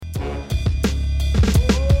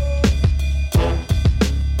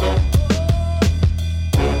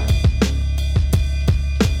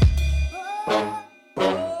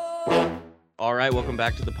welcome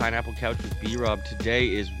back to the Pineapple Couch with B-Rob.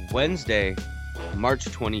 Today is Wednesday, March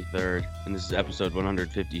 23rd, and this is episode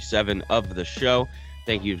 157 of the show.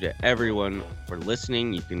 Thank you to everyone for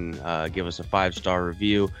listening. You can give us a 5-star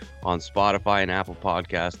review on Spotify and Apple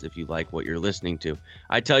Podcasts if you like what you're listening to.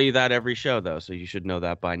 I tell you that every show, though, so you should know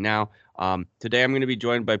that by now. Today I'm going to be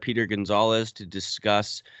joined by Peter Gonzalez to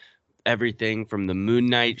discuss everything from the Moon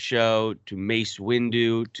Knight show to Mace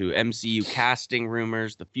Windu to MCU casting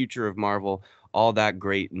rumors, the future of Marvel, all that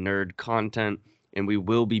great nerd content. And we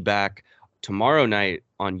will be back tomorrow night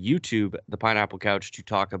on YouTube, the Pineapple Couch, to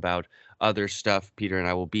talk about other stuff. Peter and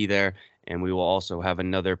I will be there, and we will also have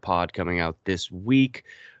another pod coming out this week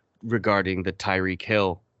regarding the Tyreek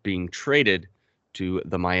Hill being traded to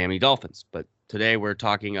the Miami Dolphins. But today we're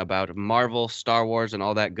talking about Marvel, Star Wars, and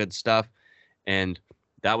all that good stuff. And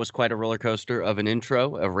that was quite a roller coaster of an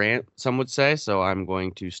intro, a rant, some would say. So I'm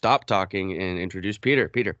going to stop talking and introduce Peter.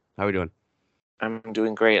 Peter, how are we doing? I'm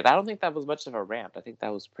doing great. I don't think that was much of a rant. I think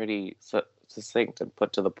that was pretty succinct and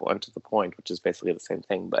put to the point, which is basically the same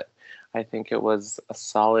thing. But I think it was a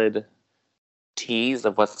solid tease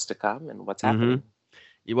of what's to come and what's happening.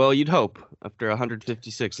 Well, you'd hope. After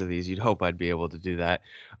 156 of these, you'd hope I'd be able to do that.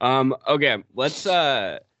 Okay, let's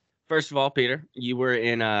first of all, Peter, you were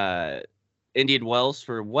in Indian Wells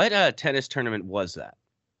for what tennis tournament was that?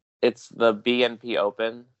 It's the BNP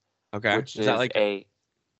Open. Okay. Which is that like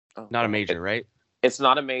not a major, right? It's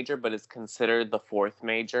not a major, but it's considered the fourth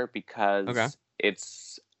major because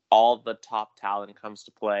it's all the top talent comes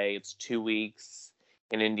to play. It's 2 weeks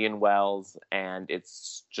in Indian Wells, and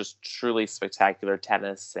it's just truly spectacular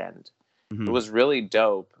tennis, and it was really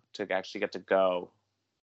dope to actually get to go.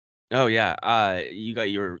 Oh yeah, you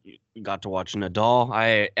got to watch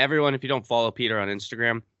Nadal. Everyone, if you don't follow Peter on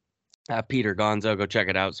Instagram, Peter Gonzo, go check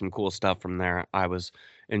it out. Some cool stuff from there. I was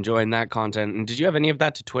enjoying that content. And did you have any of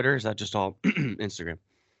that to Twitter? Or is that just all Instagram?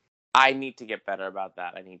 I need to get better about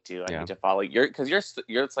that. I need to follow you're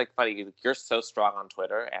it's like funny. You're so strong on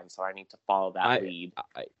Twitter, and so I need to follow that lead.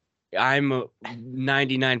 I'm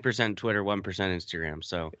 99% Twitter, 1% Instagram.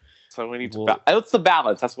 So we need to. It's the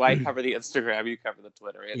balance. That's why I cover the Instagram. You cover the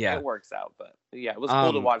Twitter. It works out. But yeah, it was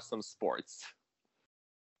cool to watch some sports.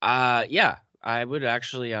 Yeah, I would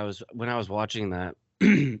actually. When I was watching that.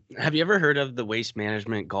 Have you ever heard of the Waste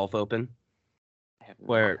Management Golf Open? I have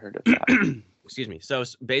not heard of that. Excuse me. So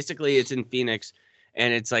basically, it's in Phoenix,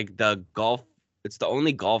 and it's like it's the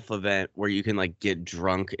only golf event where you can like get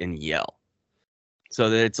drunk and yell. So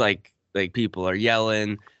that it's like people are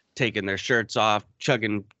yelling, taking their shirts off,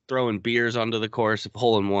 throwing beers onto the course,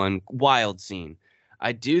 hole in one, wild scene.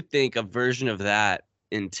 I do think a version of that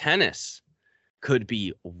in tennis could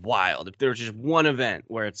be wild. If there was just one event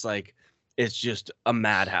where it's like, it's just a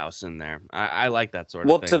madhouse in there. I like that sort of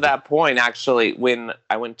thing. Well, to that point, actually, when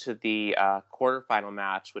I went to the quarterfinal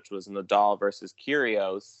match, which was Nadal versus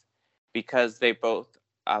Kyrgios, because they both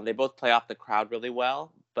play off the crowd really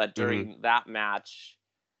well. But during that match,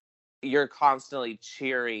 you're constantly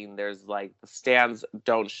cheering. There's like the stands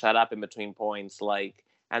don't shut up in between points.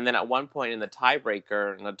 And then at one point in the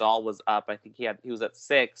tiebreaker, Nadal was up. I think he was at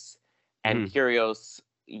 6, and Kyrgios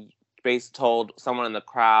told someone in the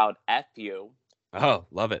crowd, "F you." Oh,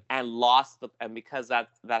 love it. And and because that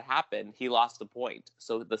happened, he lost the point.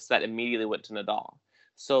 So the set immediately went to Nadal.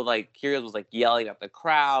 So Kyrgios was yelling at the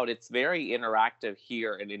crowd. It's very interactive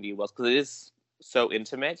here in Indian Wells because it is so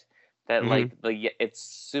intimate that it's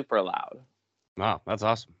super loud. Wow, that's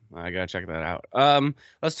awesome. I gotta check that out.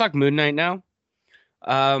 Let's talk Moon Knight now.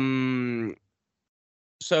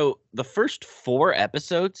 So the first 4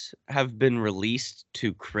 episodes have been released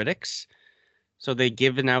to critics. So they've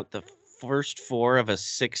given out the first 4 of a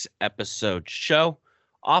 6-episode show.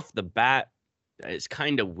 Off the bat, it's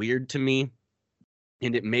kind of weird to me.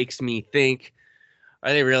 And it makes me think,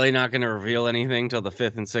 are they really not going to reveal anything till the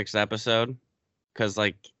 5th and 6th episode? Because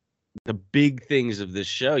the big things of this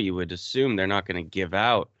show, you would assume they're not going to give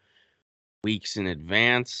out weeks in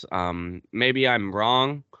advance. Maybe I'm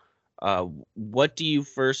wrong. What do you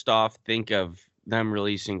first off think of them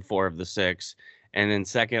releasing 4 of the 6? And then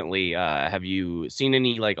secondly, have you seen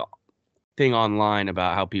any thing online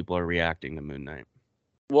about how people are reacting to Moon Knight?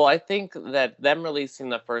 Well, I think that them releasing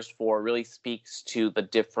the first 4 really speaks to the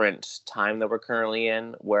different time that we're currently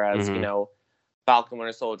in. Whereas, Falcon,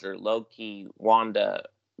 Winter Soldier, Loki, Wanda,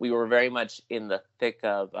 we were very much in the thick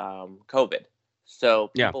of COVID. So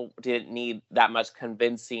people didn't need that much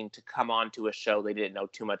convincing to come on to a show they didn't know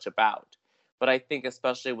too much about. But I think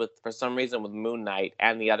especially for some reason with Moon Knight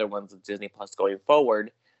and the other ones with Disney Plus going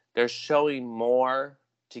forward, they're showing more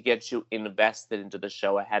to get you invested into the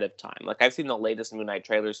show ahead of time. I've seen the latest Moon Knight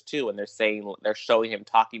trailers too, and they're showing him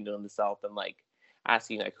talking to himself and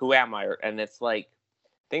asking like, "Who am I?" And it's like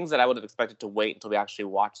things that I would have expected to wait until we actually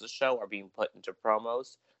watch the show are being put into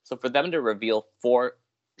promos. So for them to reveal 4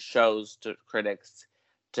 shows to critics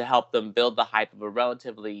to help them build the hype of a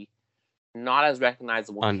relatively not as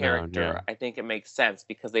recognizable Unknown, character, yeah. I think it makes sense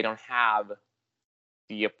because they don't have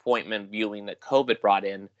the appointment viewing that COVID brought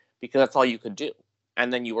in, because that's all you could do.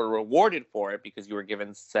 And then you were rewarded for it because you were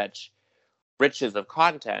given such riches of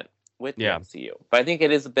content with the Yeah. MCU. But I think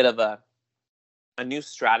it is a bit of a new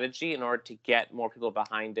strategy in order to get more people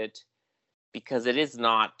behind it, because it's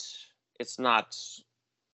not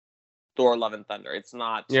Thor Love and Thunder. It's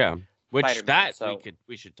not Which Spider-Man. So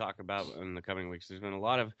we should talk about in the coming weeks. There's been a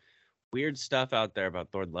lot of weird stuff out there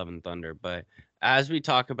about Thor Love and Thunder, but as we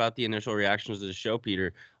talk about the initial reactions to the show,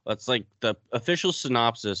 Peter, let's like the official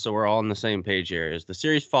synopsis so we're all on the same page here is the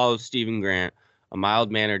series follows Stephen Grant, a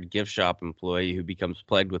mild-mannered gift shop employee who becomes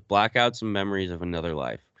plagued with blackouts and memories of another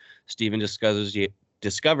life. Stephen discovers he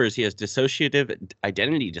has dissociative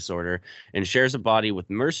identity disorder and shares a body with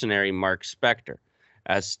mercenary Mark Spector.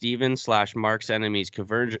 As Stephen/Mark's enemies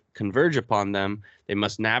converge upon them, they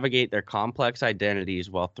must navigate their complex identities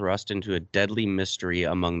while thrust into a deadly mystery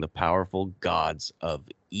among the powerful gods of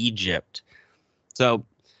Egypt. So,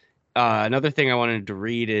 another thing I wanted to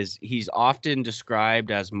read is he's often described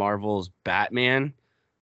as Marvel's Batman.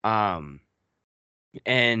 And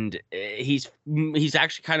he's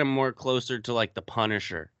actually kind of more closer to like the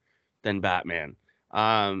Punisher than Batman.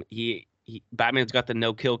 Batman's got the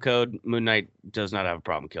no kill code. Moon Knight does not have a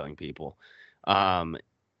problem killing people.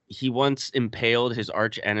 He once impaled his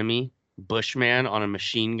arch enemy Bushman on a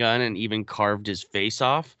machine gun and even carved his face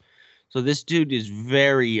off. So this dude is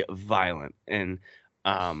very violent, and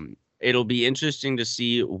it'll be interesting to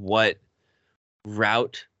see what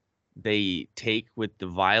route they take with the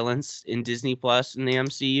violence in Disney Plus and the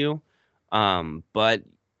MCU. But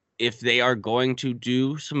if they are going to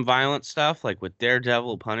do some violent stuff like with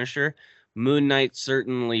Daredevil, Punisher, Moon Knight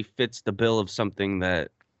certainly fits the bill of something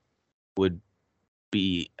that would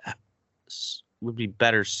be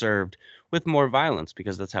better served with more violence,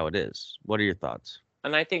 because that's how it is. What are your thoughts?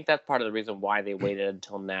 And I think that's part of the reason why they waited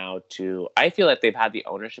until now to. I feel like they've had the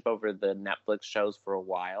ownership over the Netflix shows for a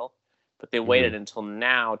while, but they waited until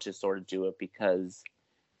now to sort of do it because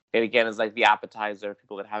it again is like the appetizer.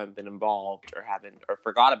 People that haven't been involved or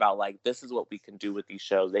forgot about, like, this is what we can do with these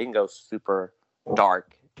shows. They can go super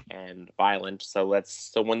dark and violent. So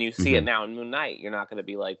when you see it now in Moon Knight, you're not going to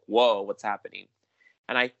be like, whoa, what's happening?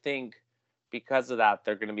 And I think because of that,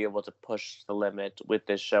 they're going to be able to push the limit with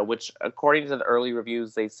this show, which according to the early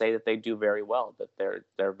reviews, they say that they do very well, that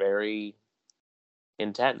they're very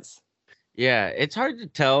intense. Yeah, it's hard to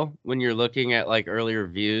tell when you're looking at like early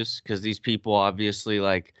reviews, because these people obviously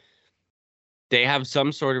like they have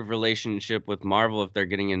some sort of relationship with Marvel if they're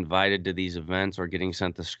getting invited to these events or getting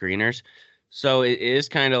sent the screeners. So it is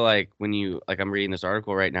kind of like when you like I'm reading this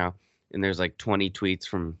article right now and there's like 20 tweets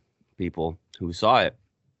from people who saw it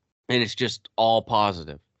and it's just all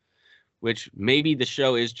positive, which maybe the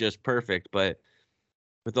show is just perfect, but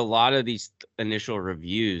with a lot of these initial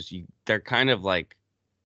reviews, they're kind of like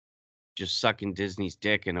just sucking Disney's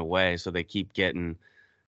dick in a way, so they keep getting,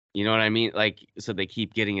 you know what I mean? Like, so they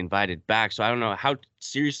keep getting invited back. So I don't know, how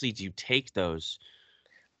seriously do you take those?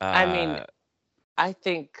 I mean, I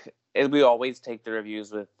think we always take the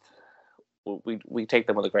reviews with we take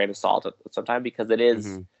them with a grain of salt sometimes, because it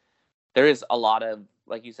is there is a lot of,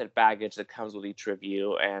 like you said, baggage that comes with each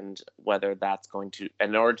review, and whether that's going to,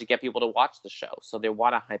 in order to get people to watch the show, so they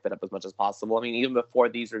want to hype it up as much as possible. I mean, even before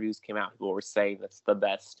these reviews came out, people were saying that's the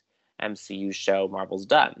best MCU show Marvel's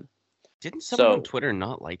done. Didn't someone on Twitter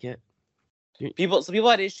not like it? People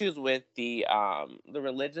had issues with the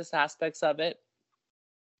religious aspects of it.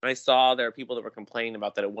 I saw there are people that were complaining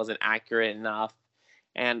about that it wasn't accurate enough,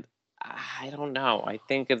 and I don't know. I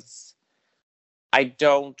think if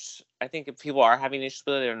people are having issues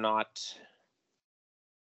with it, they're not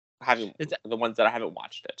having the ones that I haven't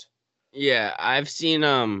watched it. Yeah, I've seen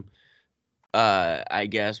I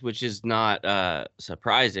guess, which is not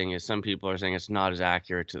surprising, is some people are saying it's not as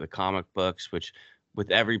accurate to the comic books, which with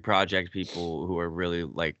every project, people who are really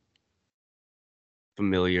like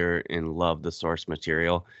familiar and love the source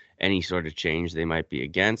material, any sort of change they might be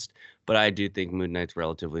against. But I do think Moon Knight's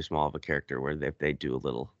relatively small of a character where they do a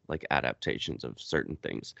little like adaptations of certain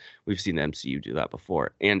things. We've seen the MCU do that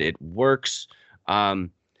before, and it works.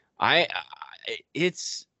 Moon Knight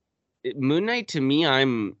to me, I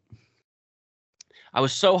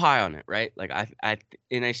was so high on it, right? Like I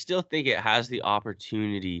still think it has the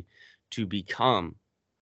opportunity to become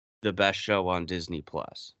the best show on Disney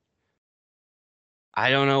Plus. I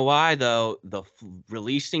don't know why though.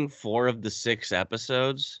 Releasing 4 of the 6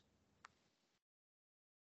 episodes,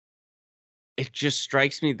 it just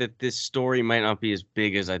strikes me that this story might not be as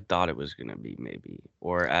big as I thought it was gonna be, maybe,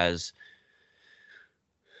 or as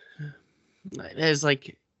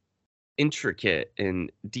like intricate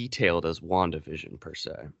and detailed as WandaVision per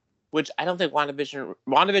se. Which I don't think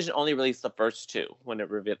WandaVision only released the first 2 when it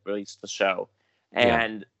released the show.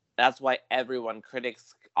 And that's why everyone,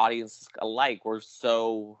 critics, audiences alike, were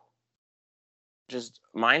so just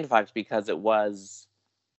mind-fucked, because it was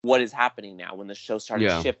what is happening now when the show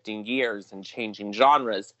started shifting gears and changing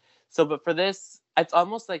genres. So, but for this, it's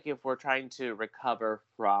almost like if we're trying to recover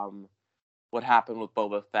from what happened with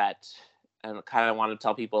Boba Fett, and kind of want to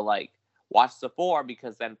tell people, like, watch the 4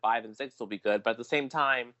 because then 5 and 6 will be good. But at the same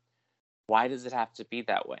time, why does it have to be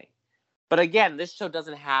that way? But again, this show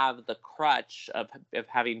doesn't have the crutch of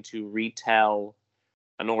having to retell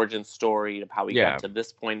an origin story of how we got to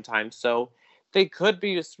this point in time. So they could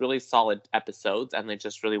be just really solid episodes, and they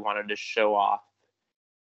just really wanted to show off.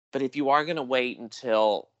 But if you are going to wait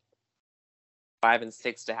until 5 and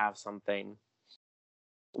 6 to have something,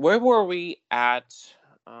 where were we at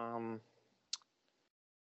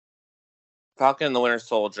Falcon and the Winter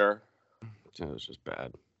Soldier? That was just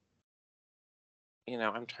bad.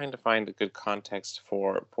 I'm trying to find a good context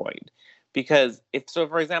for a point. Because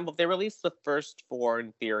for example, if they released the first 4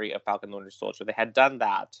 in theory of Falcon and the Winter Soldier, they had done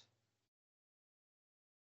that,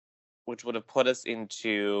 which would have put us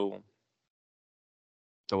into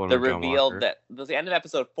the reveal that the end of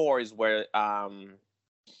episode 4 is where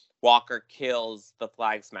Walker kills the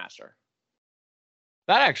Flag Smasher.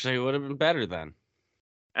 That actually would have been better then.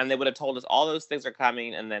 And they would have told us all those things are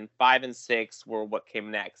coming, and then 5 and 6 were what came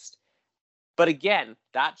next. But again,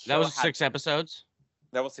 that was 6 episodes?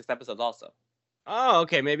 That was 6 episodes also. Oh,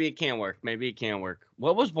 okay. Maybe it can work.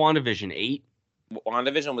 What was WandaVision? 8?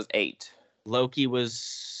 WandaVision was 8. Loki was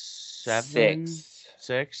 7?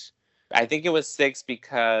 6? I think it was 6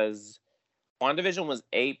 because WandaVision was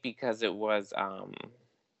 8 because it was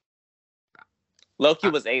Loki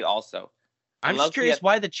was 8 also. I'm just curious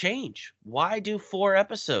why the change. Why do 4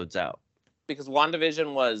 episodes out? Because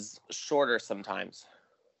WandaVision was shorter sometimes.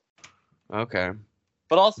 Okay.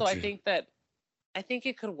 But also I think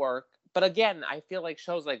it could work. But again, I feel like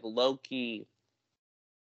shows like Loki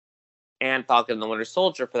and Falcon and the Winter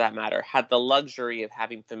Soldier, for that matter, had the luxury of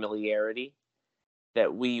having familiarity.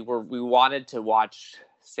 That we wanted to watch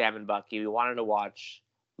Sam and Bucky. We wanted to watch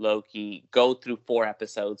Loki go through 4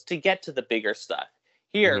 episodes to get to the bigger stuff.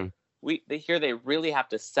 Here, they really have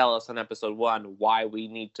to sell us on episode 1 why we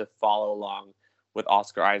need to follow along with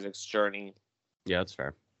Oscar Isaac's journey. Yeah, that's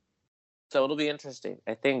fair. So it'll be interesting.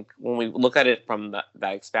 I think when we look at it from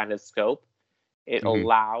that expanded scope, it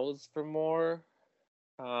allows for more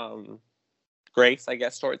grace, I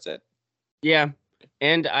guess, towards it. Yeah,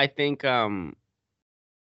 and I think,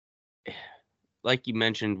 like you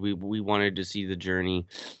mentioned, we wanted to see the journey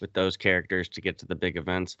with those characters to get to the big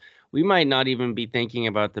events. We might not even be thinking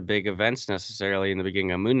about the big events necessarily in the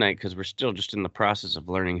beginning of Moon Knight, because we're still just in the process of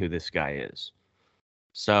learning who this guy is.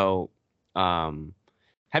 So,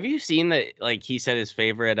 have you seen that, like, he said his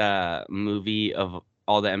favorite movie of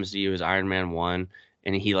all the MCU is Iron Man 1,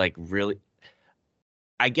 and he, like, really...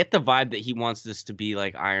 I get the vibe that he wants this to be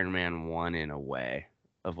like Iron Man 1 in a way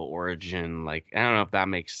of origin. Like, I don't know if that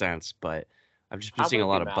makes sense, but I've just been seeing a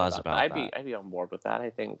lot of buzz about that. I'd be on board with that.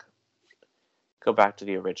 I think go back to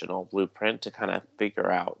the original blueprint to kind of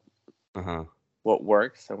figure out what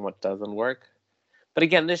works and what doesn't work. But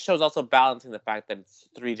again, this show's also balancing the fact that it's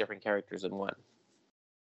 3 different characters in one.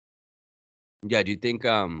 Yeah, do you think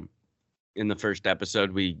in the first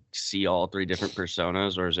episode we see all 3 different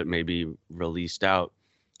personas, or is it maybe released out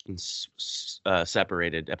and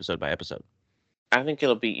separated episode by episode? I think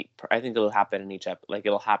it'll happen in each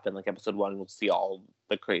it'll happen like episode 1, we'll see all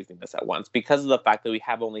the craziness at once, because of the fact that we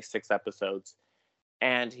have only 6 episodes,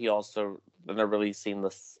 and they released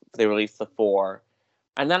the 4,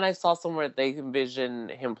 and then I saw somewhere they envision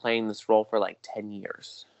him playing this role for like 10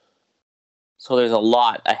 years. So there's a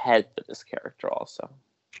lot ahead for this character also.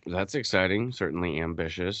 That's exciting. Certainly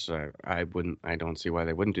ambitious. I don't see why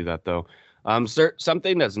they wouldn't do that though.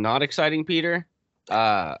 Something that's not exciting, Peter.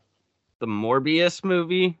 The Morbius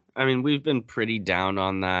movie. I mean, we've been pretty down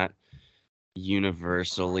on that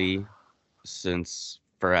universally since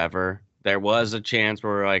forever. There was a chance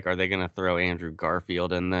where we're like, are they going to throw Andrew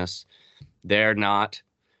Garfield in this? They're not.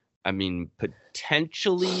 I mean,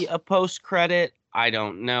 potentially a post-credit. I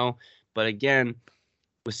don't know. But again,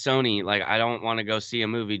 with Sony, like, I don't want to go see a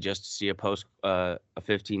movie just to see a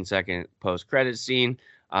 15-second post-credit scene.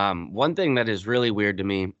 One thing that is really weird to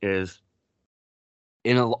me is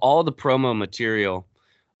in all the promo material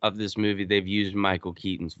of this movie, they've used Michael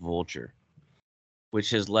Keaton's Vulture, which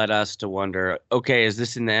has led us to wonder, okay, is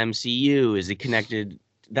this in the MCU? Is it connected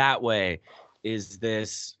that way? Is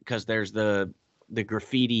this because there's the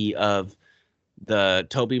graffiti of the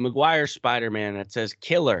Tobey Maguire Spider-Man that says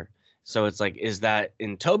killer? So it's like, is that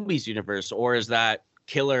in Tobey's universe, or is that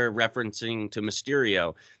killer referencing to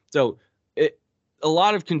Mysterio? So a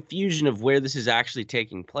lot of confusion of where this is actually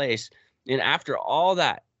taking place. And after all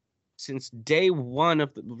that, since day one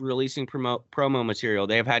of releasing promo material,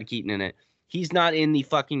 they have had Keaton in it. He's not in the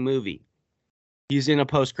fucking movie. He's in a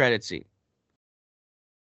post-credit scene.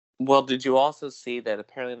 Well, did you also see that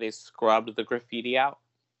apparently they scrubbed the graffiti out?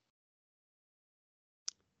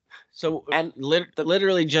 So, and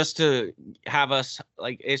literally just to have us,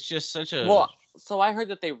 like, it's just such a... Well, so I heard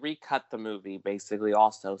that they recut the movie, basically,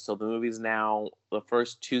 also. So the movie's now, the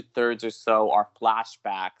first 2/3 or so are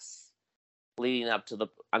flashbacks leading up to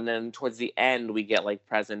and then towards the end, we get, like,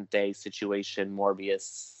 present-day situation, Morbius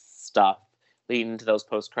stuff, leading to those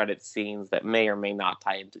post-credit scenes that may or may not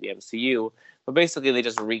tie into the MCU. But basically,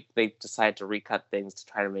 they decided to recut things to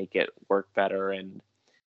try to make it work better. And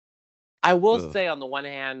I will say, on the one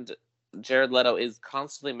hand, Jared Leto is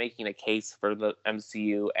constantly making a case for the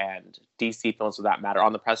MCU and DC films, for that matter,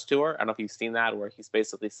 on the press tour. I don't know if you've seen that, where he's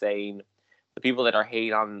basically saying the people that are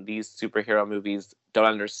hating on these superhero movies don't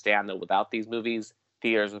understand that without these movies,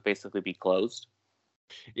 theaters would basically be closed.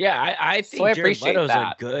 Yeah, I think Jared Leto's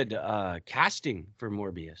a good casting for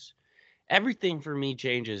Morbius. Everything for me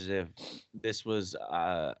changes if this was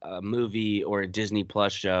a movie or a Disney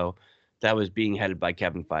Plus show that was being headed by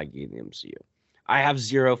Kevin Feige in the MCU. I have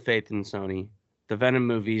zero faith in Sony. The Venom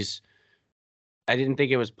movies, I didn't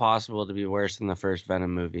think it was possible to be worse than the first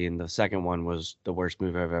Venom movie, and the second one was the worst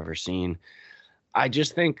movie I've ever seen. I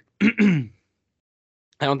just think I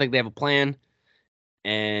don't think they have a plan,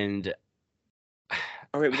 and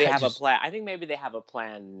or maybe they have a plan. I think maybe they have a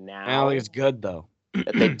plan now. I don't think it's good though.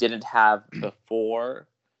 That they didn't have before.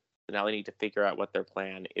 So now they need to figure out what their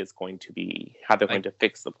plan is going to be, how they're going to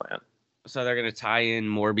fix the plan. So they're going to tie in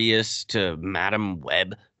Morbius to Madam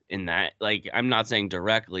Web in that. Like, I'm not saying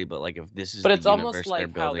directly, but like if this is, but it's almost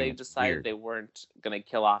like how they decided they weren't going to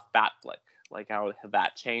kill off Batfleck, like how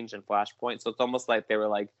that changed in Flashpoint. So it's almost like they were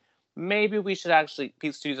like, maybe we should actually,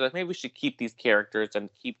 Pete Studios like, maybe we should keep these characters and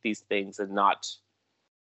keep these things and not.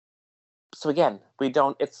 So again, we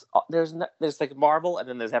don't. It's there's like Marvel, and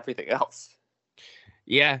then there's everything else.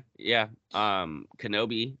 Yeah.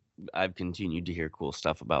 Kenobi. I've continued to hear cool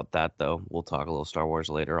stuff about that, though. We'll talk a little Star Wars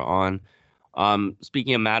later on.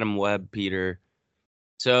 Speaking of Madam Web, Peter.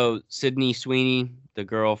 So Sydney Sweeney, the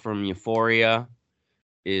girl from Euphoria,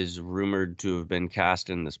 is rumored to have been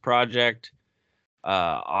cast in this project.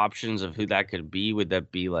 Options of who that could be. Would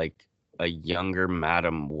that be like a younger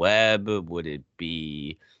Madam Web? Would it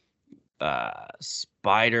be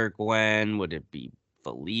Spider-Gwen? Would it be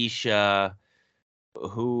Felicia?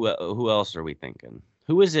 Who else are we thinking?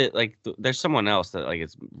 Who is it? Like, there's someone else that like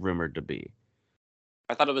it's rumored to be.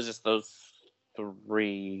 I thought it was just those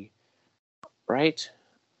three, right?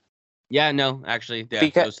 Yeah, no, actually, yeah,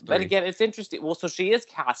 but again, it's interesting. Well, so she is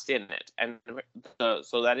cast in it, and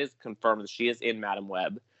so that is confirmed that she is in Madam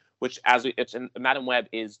Web, which Madam Web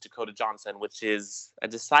is Dakota Johnson, which is a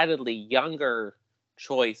decidedly younger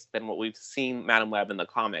choice than what we've seen Madam Web in the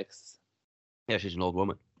comics. Yeah, she's an old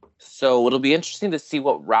woman. So it'll be interesting to see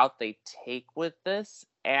what route they take with this,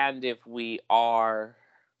 and if we are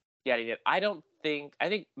getting it. I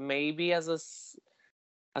think maybe as a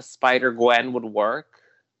Spider-Gwen would work.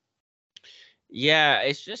 Yeah,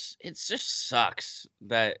 it just sucks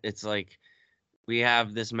that it's like we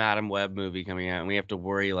have this Madam Web movie coming out, and we have to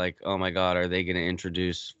worry like, oh my god, are they going to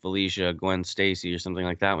introduce Felicia, Gwen Stacy, or something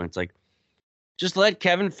like that? When it's like, just let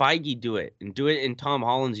Kevin Feige do it, and do it in Tom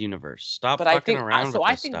Holland's universe. Stop fucking around with this stuff.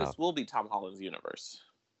 I think this will be Tom Holland's universe.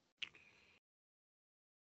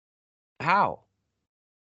 How?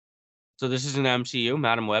 So this is an MCU?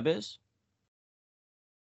 Madam Web is?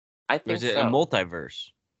 I think so. Or is it a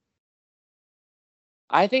multiverse?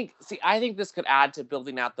 I think this could add to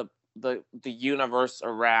building out the universe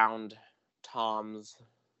around Tom's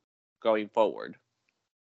going forward.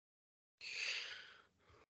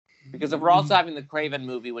 Because if we're also having the Kraven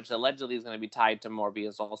movie, which allegedly is going to be tied to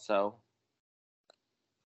Morbius also.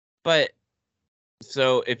 But,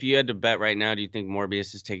 so if you had to bet right now, do you think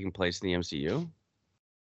Morbius is taking place in the MCU?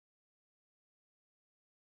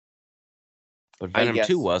 But Venom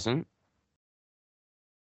 2 wasn't.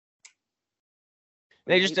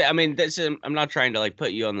 I'm not trying to like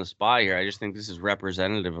put you on the spot here. I just think this is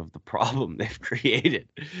representative of the problem they've created.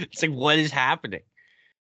 It's like, what is happening?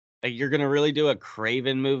 Like, you're gonna really do a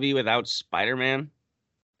Craven movie without Spider-Man?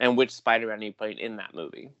 And which Spider-Man he played in that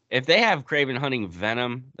movie? If they have Craven hunting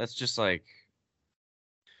Venom, that's just like,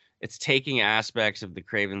 it's taking aspects of the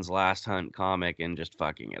Craven's Last Hunt comic and just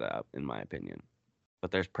fucking it up, in my opinion.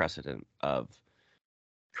 But there's precedent of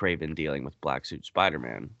Craven dealing with Black Suit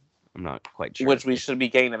Spider-Man. I'm not quite sure. Which we should be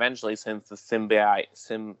getting eventually, since the symbiote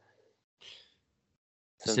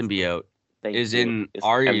is in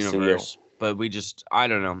our universe. But I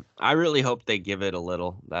don't know. I really hope they give it a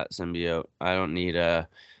little, that symbiote. I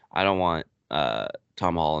don't want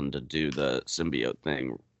Tom Holland to do the symbiote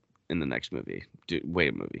thing in the next movie.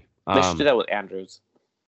 Wait a movie. They should do that with Andrews.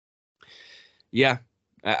 Yeah,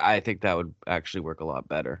 I think that would actually work a lot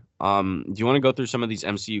better. Do you want to go through some of these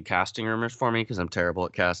MCU casting rumors for me? Because I'm terrible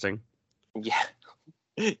at casting. Yeah.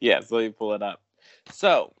 Yeah, so let me pull it up.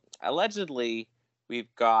 So, allegedly,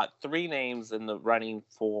 we've got 3 names in the running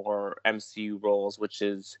for MCU roles, which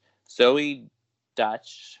is Zoe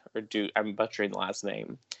Dutch, I'm butchering the last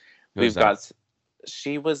name.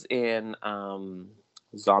 She was in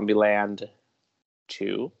Zombieland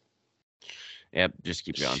 2. Yep, just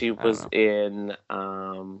keep going. She was in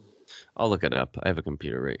I'll look it up. I have a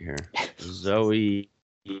computer right here. Zoe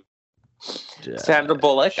Sandra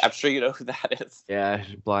Bullock. I'm sure you know who that is. Yeah,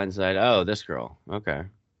 Blindside. Oh, this girl. Okay.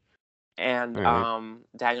 And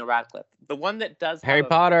Daniel Radcliffe. The one that does Harry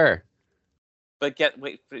Potter. But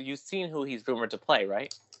you've seen who he's rumored to play,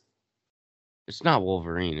 right? It's not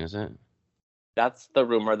Wolverine, is it? That's the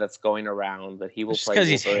rumor that's going around, that he will play Wolverine.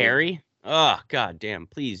 Because he's hairy? Oh, god damn.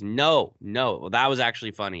 Please, no. Well, that was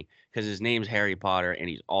actually funny, because his name's Harry Potter, and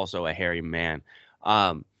he's also a hairy man.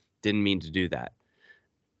 Didn't mean to do that.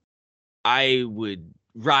 I would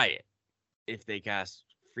riot if they cast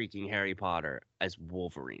freaking Harry Potter as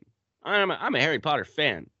Wolverine. I'm a Harry Potter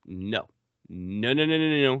fan. No. No.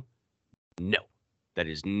 That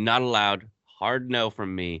is not allowed. Hard no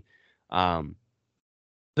from me.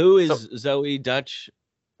 Who is Zoe Dutch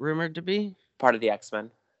rumored to be? Part of the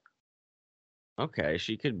X-Men. Okay,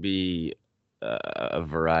 she could be a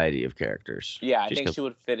variety of characters. Yeah, I think she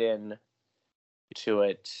would fit in to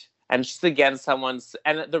it. And she's again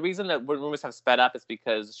and the reason that rumors have sped up is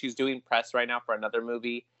because she's doing press right now for another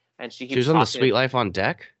movie, and she was on The Sweet Life on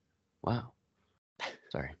Deck? Wow.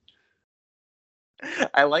 Sorry.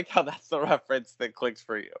 I like how that's the reference that clicks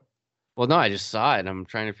for you. Well, no, I just saw it, and I'm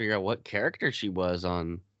trying to figure out what character she was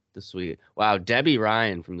on The Sweet... Wow, Debbie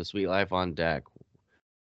Ryan from The Sweet Life on Deck.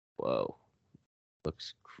 Whoa.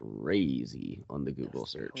 Looks crazy on the Google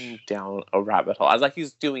search. Down a rabbit hole. I was like,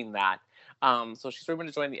 he's doing that. So she's rumored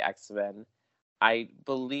to join the X-Men. I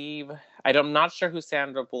believe... I'm not sure who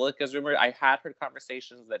Sandra Bullock is rumored. I had heard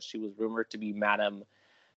conversations that she was rumored to be Madam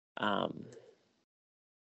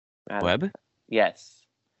Webb? Yes.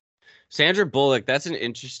 Sandra Bullock, that's an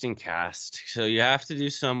interesting cast. So you have to do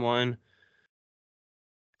someone...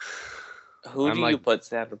 Who do you put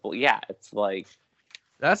Sandra Bullock? Yeah, it's like...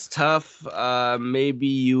 That's tough. Maybe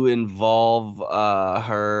you involve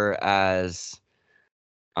her as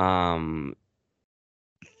Thanos'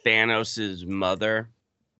 mother,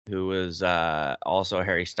 who was also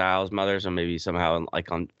Harry Styles' mother. So maybe somehow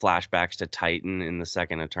like on flashbacks to Titan in the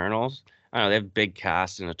second Eternals. I don't know. They have big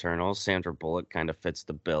cast in Eternals. Sandra Bullock kind of fits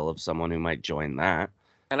the bill of someone who might join that.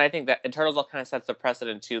 And I think that Eternals all kind of sets the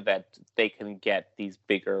precedent too, that they can get these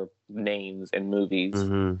bigger names in movies.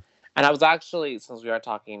 Mm-hmm. And I was actually, since we are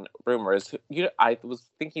talking rumors, I was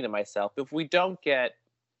thinking to myself, if we don't get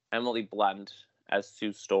Emily Blunt as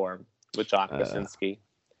Sue Storm with John Krasinski,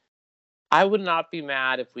 I would not be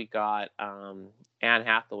mad if we got Anne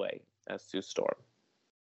Hathaway as Sue Storm.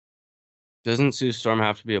 Doesn't Sue Storm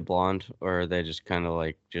have to be a blonde, or are they just kind of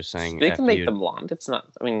like just saying they can make them blonde? It's not.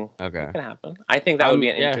 I mean, okay, it can happen. I think that would be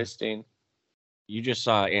interesting. You just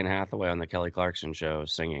saw Anne Hathaway on the Kelly Clarkson show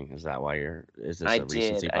singing. Is that why is this a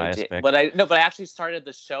recency bias pick? But I actually started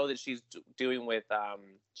the show that she's doing with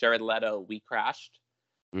Jared Leto, We Crashed,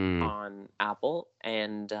 on Apple,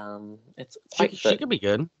 and it's quite good. She could be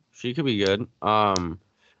good. She could be good. I'm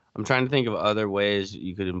trying to think of other ways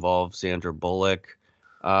you could involve Sandra Bullock.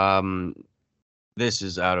 This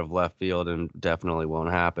is out of left field and definitely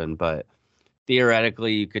won't happen, but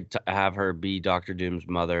theoretically you could have her be Doctor Doom's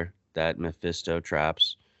mother that Mephisto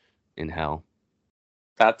traps in hell.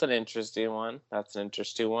 That's an interesting one.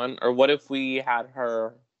 Or what if we had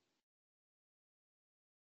her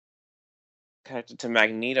connected to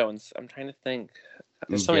Magneto? And I'm trying to think.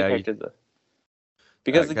 There's so many characters.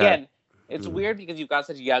 Because again, it's weird because you've got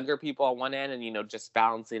such younger people on one end and, just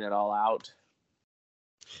balancing it all out.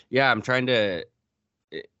 Yeah, I'm trying to...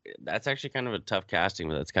 That's actually kind of a tough casting,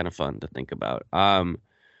 but that's kind of fun to think about.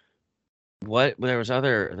 what? There's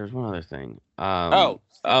one other thing.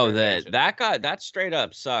 Secret Invasion. That straight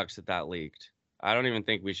up sucks that leaked. I don't even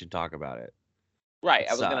think we should talk about it. Right, It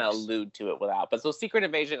I was going to sucks. allude to it without. But so Secret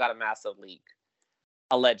Invasion got a massive leak,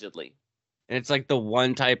 allegedly. And it's like the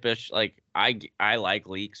one type of like I like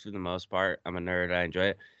leaks for the most part. I'm a nerd. I enjoy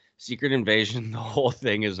it. Secret Invasion, the whole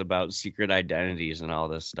thing is about secret identities and all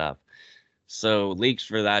this stuff. So leaks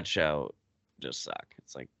for that show just suck.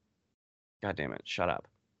 It's like, God damn it, shut up.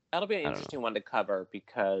 That'll be an interesting one to cover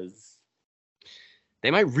because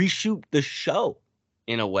they might reshoot the show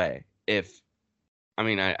in a way. I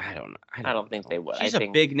don't know. I don't think they would. She's a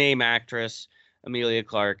big name actress, Emilia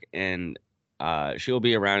Clarke, and she'll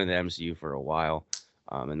be around in the MCU for a while.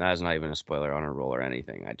 And that is not even a spoiler on her role or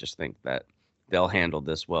anything. I just think that they'll handle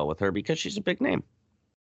this well with her because she's a big name.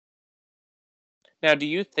 Now, do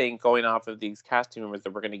you think, going off of these casting rumors,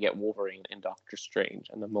 that we're going to get Wolverine in Doctor Strange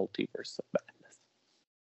and the Multiverse of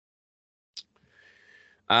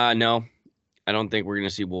Madness? No, I don't think we're going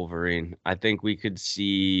to see Wolverine. I think we could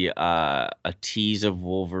see a tease of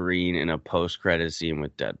Wolverine in a post-credit scene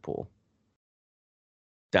with Deadpool.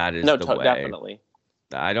 That is the way. Definitely.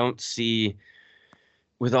 I don't see,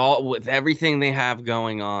 with everything they have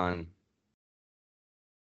going on,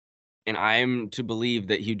 and I'm to believe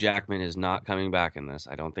that Hugh Jackman is not coming back in this.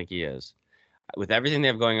 I don't think he is. With everything they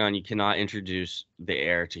have going on, you cannot introduce the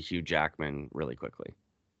heir to Hugh Jackman really quickly.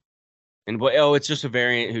 And it's just a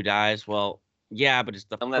variant who dies. Well, yeah, but it's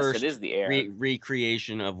Unless it is the heir.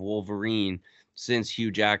 Recreation of Wolverine since Hugh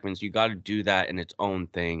Jackman's. You got to do that in its own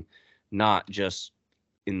thing, not just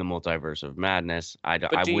in the Multiverse of Madness. I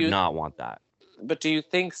would not want that. But do you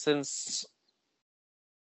think, since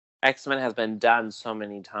X-Men has been done so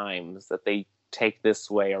many times, that they take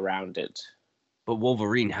this way around it? But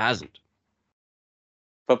Wolverine hasn't.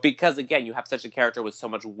 But because, again, you have such a character with so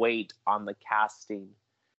much weight on the casting,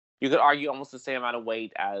 you could argue almost the same amount of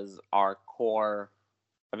weight as our core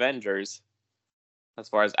Avengers, as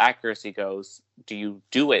far as accuracy goes. Do you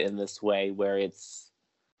do it in this way where it's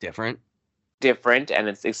different and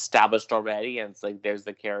it's established already, and it's like there's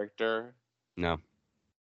the character? No.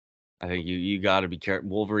 I think you got to be careful.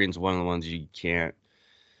 Wolverine's one of the ones you can't.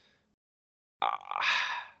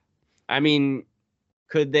 I mean,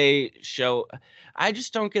 could they show? I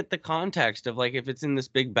just don't get the context of, like, if it's in this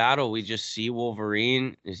big battle, we just see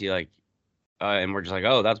Wolverine. Is he like, and we're just like,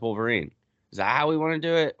 oh, that's Wolverine. Is that how we want to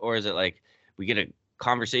do it, or is it like we get a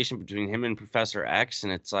conversation between him and Professor X,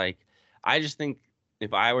 and it's like, I just think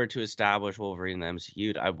if I were to establish Wolverine in the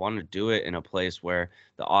MCU, I'd want to do it in a place where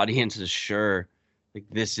the audience is sure, like,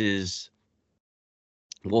 this is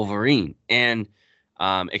Wolverine. And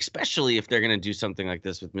especially if they're going to do something like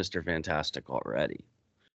this with Mr. Fantastic already.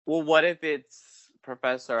 Well, what if it's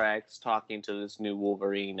Professor X talking to this new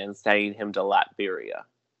Wolverine and sending him to Latveria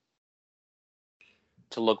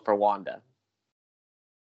to look for Wanda?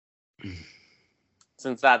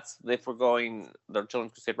 Since if we're going the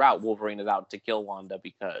Children's Crusade route, Wolverine is out to kill Wanda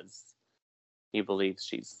because he believes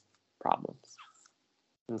she's problems.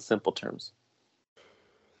 In simple terms.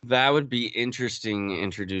 That would be interesting,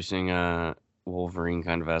 introducing Wolverine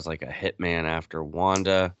kind of as like a hitman after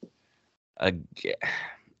Wanda.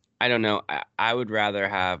 I don't know. I would rather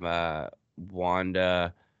have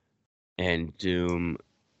Wanda and Doom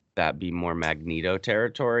that be more Magneto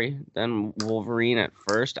territory than Wolverine at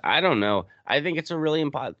first. I don't know. I think it's a really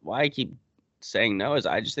why I keep saying no is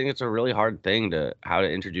I just think it's a really hard thing how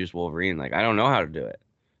to introduce Wolverine. Like, I don't know how to do it,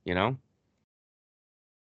 you know?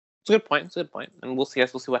 It's a good point. It's a good point. And we'll see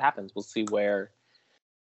what happens. We'll see where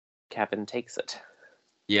Kevin takes it.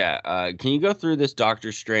 Yeah. Can you go through this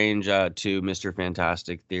Doctor Strange to Mr.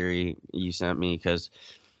 Fantastic theory you sent me? Because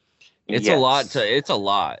it's a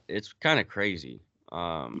lot. It's kind of crazy.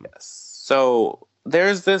 Yes. So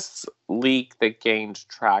there's this leak that gained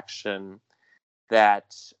traction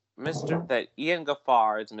that Ian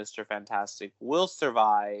Gaffard's Mr. Fantastic will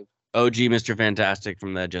survive. OG Mr. Fantastic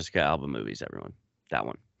from the Jessica Alba movies, everyone. That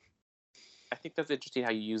one. I think that's interesting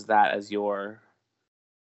how you use that as your.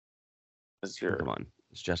 Come on,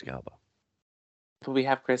 it's Jessica Alba. But we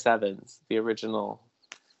have Chris Evans, the original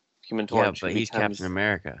Human Torch. Yeah, but he's Captain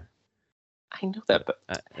America. I know that, but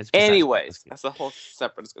anyways, that's a whole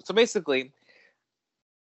separate discussion. So basically,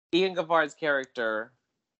 Ian Gaffard's character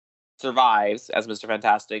survives as Mr.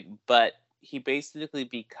 Fantastic, but he basically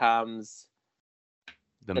becomes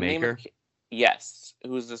the Maker. Yes,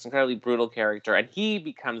 who's this incredibly brutal character, and he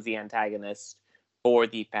becomes the antagonist for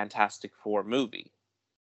the Fantastic Four movie,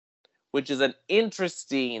 which is an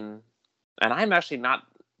interesting, and I'm actually not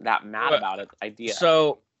that mad about it, idea.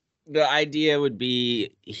 So the idea would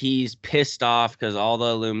be he's pissed off because all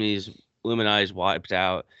the Illuminati's wiped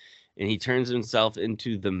out and he turns himself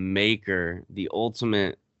into the Maker, the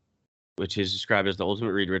ultimate, which is described as the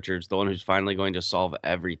ultimate Reed Richards, the one who's finally going to solve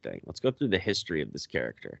everything. Let's go through the history of this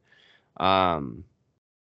character. So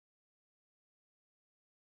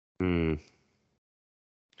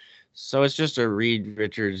it's just a Reed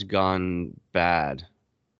Richards gone bad.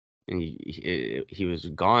 And he was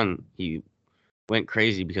gone. He went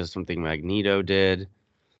crazy because of something Magneto did.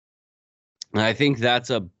 And I think that's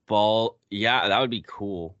a ball. Yeah, that would be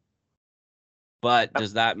cool. But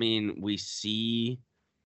does that mean we see...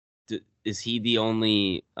 Is he the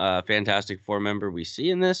only Fantastic Four member we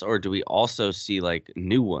see in this, or do we also see like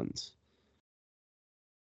new ones?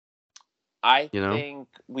 I think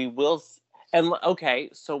we will. And okay,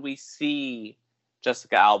 so we see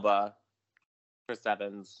Jessica Alba, Chris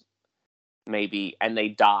Evans, maybe, and they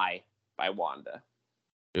die by Wanda.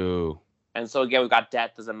 Ooh. And so again, we've got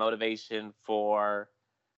death as a motivation for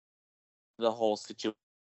the whole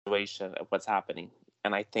situation of what's happening.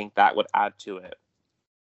 And I think that would add to it.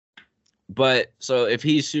 But so if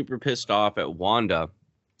he's super pissed off at Wanda,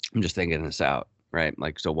 I'm just thinking this out, right?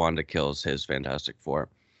 Like, so Wanda kills his Fantastic Four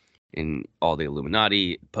in all the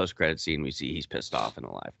Illuminati post-credit scene. We see he's pissed off and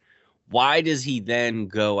alive. Why does he then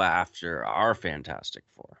go after our Fantastic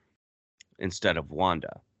Four instead of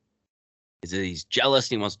Wanda? Is it he's jealous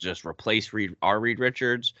and he wants to just replace our Reed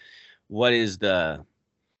Richards? What is the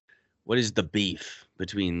beef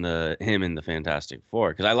between him and the Fantastic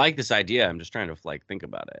Four? Because I like this idea. I'm just trying to like think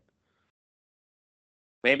about it.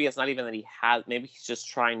 Maybe it's not even that he has. Maybe he's just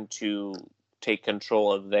trying to take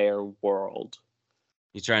control of their world.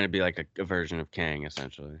 He's trying to be like a version of Kang,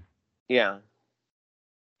 essentially. Yeah.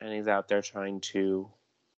 And he's out there trying to...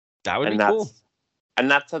 That would be cool.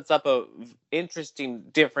 And that sets up a interesting,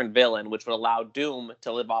 different villain, which would allow Doom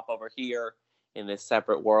to live off over here in this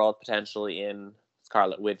separate world, potentially in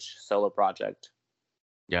Scarlet Witch solo project.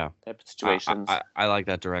 Yeah. Type of situations. I like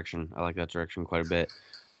that direction. I like that direction quite a bit.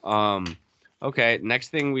 Okay, next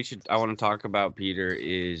thing I want to talk about, Peter,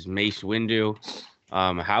 is Mace Windu.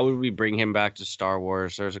 How would we bring him back to Star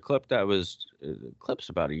Wars? There's a clip clip's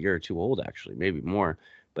about a year or two old, actually, maybe more.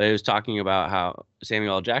 But it was talking about how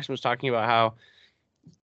Samuel L. Jackson was talking about how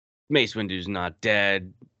Mace Windu's not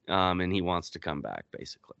dead, and he wants to come back,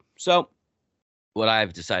 basically. So what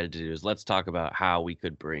I've decided to do is let's talk about how we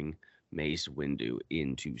could bring Mace Windu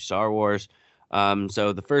into Star Wars.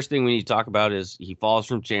 So the first thing we need to talk about is he falls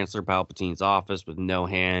from Chancellor Palpatine's office with no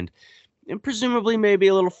hand, and presumably maybe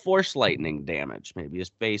a little force lightning damage. Maybe his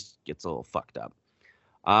face gets a little fucked up.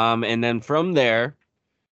 And then from there,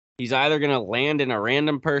 he's either going to land in a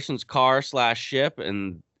random person's car / ship,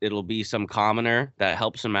 and it'll be some commoner that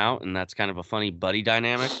helps him out, and that's kind of a funny buddy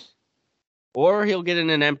dynamic. Or he'll get in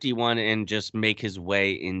an empty one and just make his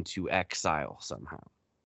way into exile somehow.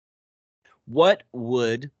 What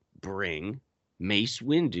would bring Mace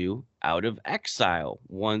Windu out of exile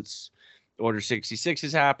once Order 66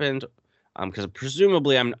 has happened? Because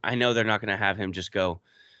presumably I know they're not going to have him just go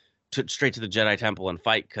straight to the Jedi Temple and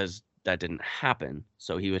fight, because that didn't happen.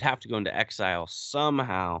 So he would have to go into exile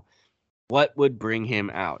somehow. What would bring him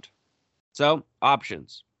out? So,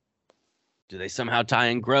 options. Do they somehow tie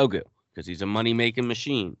in Grogu, because he's a money-making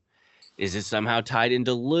machine? Is it somehow tied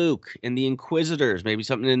into Luke and the Inquisitors? Maybe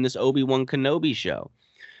something in this Obi-Wan Kenobi show?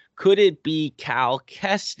 Could it be Cal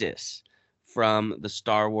Kestis from the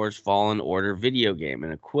Star Wars Fallen Order video game?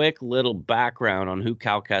 And a quick little background on who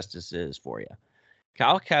Cal Kestis is for you.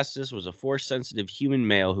 Cal Kestis was a Force-sensitive human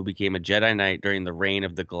male who became a Jedi Knight during the reign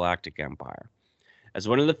of the Galactic Empire. As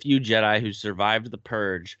one of the few Jedi who survived the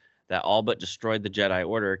Purge that all but destroyed the Jedi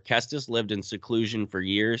Order, Kestis lived in seclusion for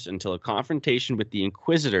years until a confrontation with the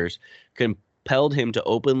Inquisitors compelled him to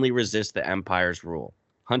openly resist the Empire's rule.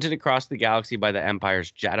 Hunted across the galaxy by the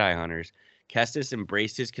Empire's Jedi hunters, Kestis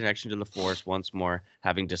embraced his connection to the Force once more,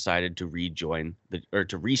 having decided to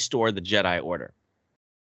restore the Jedi Order.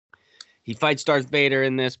 He fights Darth Vader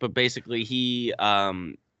in this, but basically he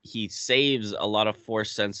saves a lot of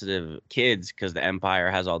Force-sensitive kids because the Empire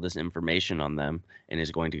has all this information on them and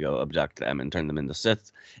is going to go abduct them and turn them into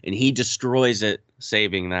Sith. And he destroys it,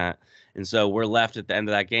 saving that. And so we're left at the end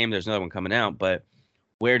of that game. There's another one coming out, but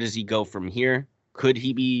where does he go from here? Could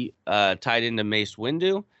he be tied into Mace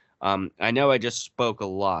Windu? I know I just spoke a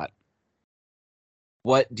lot.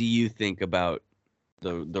 What do you think about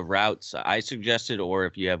the routes I suggested, or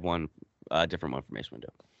if you have one different one for Mace Windu?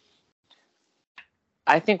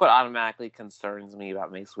 I think what automatically concerns me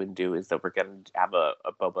about Mace Windu is that we're going to have a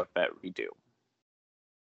Boba Fett redo.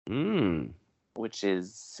 Which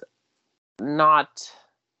is not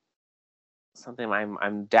something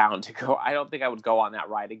I'm down to go. I don't think I would go on that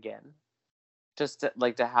ride again. Just to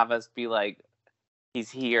have us be like, he's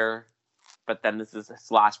here, but then this is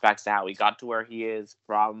flashbacks to how he got to where he is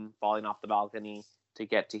from falling off the balcony to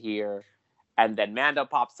get to here. And then Mando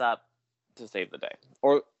pops up to save the day.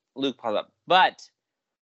 Or Luke pops up. But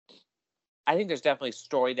I think there's definitely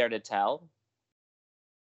story there to tell.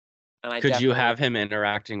 And Could you have him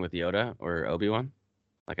interacting with Yoda or Obi-Wan?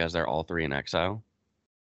 Like, as they're all three in exile?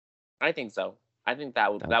 I think so. I think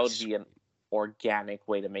that would be an organic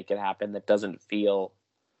way to make it happen that doesn't feel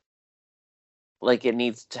like it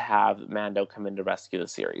needs to have Mando come in to rescue the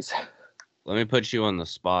series. Let me put you on the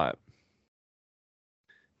spot.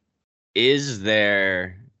 Is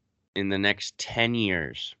there, in the next 10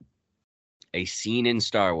 years, a scene in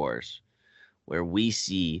Star Wars where we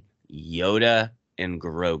see Yoda and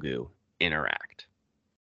Grogu interact?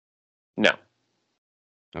 No.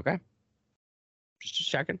 Okay. Just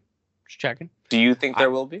checking. Just checking. Do you think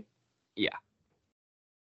there will be? Yeah.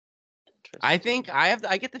 I think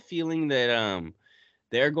I get the feeling that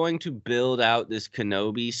they're going to build out this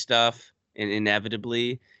Kenobi stuff, and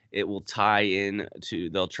inevitably it will tie in to,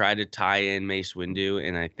 they'll try to tie in Mace Windu,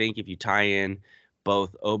 and I think if you tie in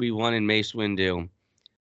both Obi-Wan and Mace Windu,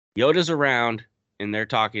 Yoda's around and they're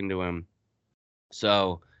talking to him.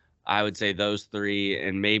 So I would say those three,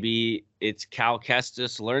 and maybe it's Cal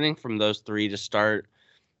Kestis learning from those three to start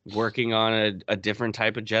working on a different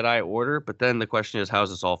type of Jedi Order. But then the question is, how does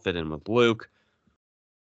this all fit in with Luke?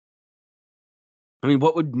 I mean,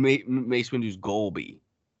 what would Mace Windu's goal be?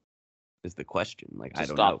 Is the question. Like, I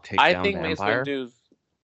don't know. Take down the Empire? Mace Windu's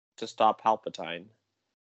to stop Palpatine.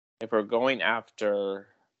 If we're going after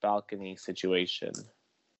balcony situation,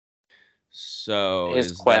 so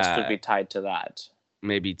his quest would be tied to that.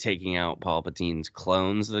 Maybe taking out Palpatine's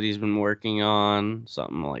clones that he's been working on,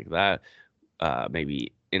 something like that.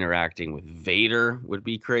 Maybe interacting with Vader would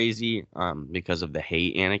be crazy, because of the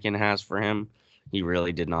hate Anakin has for him. He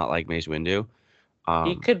really did not like Mace Windu.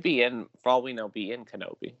 He could be in, for all we know, be in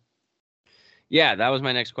Kenobi. Yeah, that was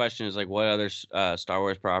my next question, is like, what other Star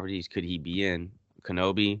Wars properties could he be in?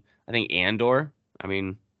 Kenobi. I think Andor. I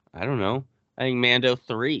mean, I don't know. I think Mando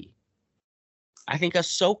 3. I think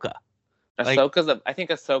Ahsoka. I think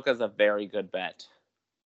Ahsoka's a very good bet.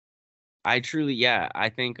 I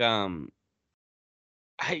think the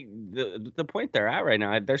point they're at right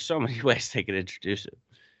now, there's so many ways they could introduce it.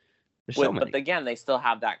 But again, they still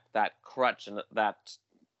have that crutch and that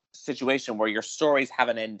situation where your stories have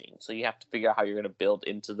an ending, so you have to figure out how you're going to build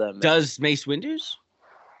into them. Does Mace Windu's?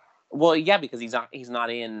 Well, yeah, because he's not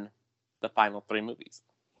in the final 3 movies.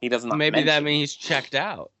 He doesn't. Maybe that means he's checked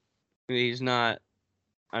out. He's not.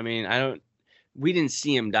 I mean, we didn't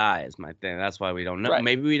see him die, is my thing. That's why we don't know. Right.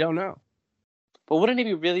 Maybe we don't know. But wouldn't he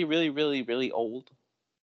be really, really, really, really old?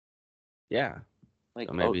 Yeah. Like,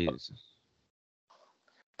 so maybe.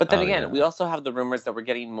 But then again, we also have the rumors that we're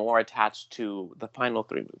getting more attached to the final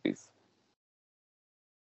 3 movies.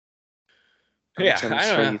 Yeah,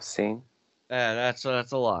 I'm sure you've seen. Yeah, that's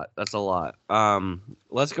a lot. That's a lot.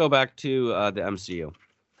 Let's go back to the MCU.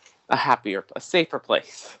 A safer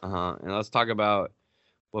place. And let's talk about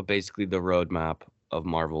what basically the roadmap of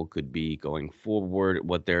Marvel could be going forward,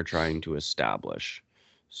 what they're trying to establish.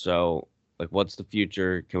 So, like, what's the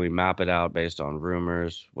future? Can we map it out based on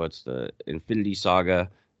rumors? What's the Infinity Saga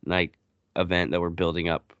night event that we're building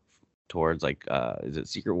up towards? Like, is it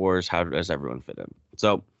Secret Wars? How does everyone fit in?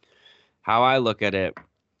 So, how I look at it,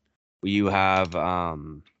 you have,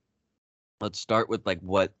 let's start with like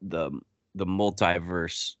what the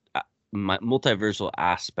multiversal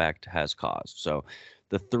aspect has caused. So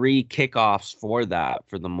the 3 kickoffs for the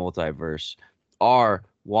multiverse are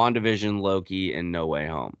WandaVision, Loki, and No Way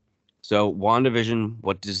Home. So WandaVision,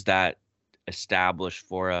 what does that establish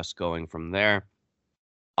for us going from there?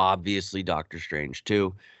 Obviously Doctor Strange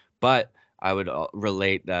too, but I would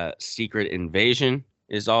relate that Secret Invasion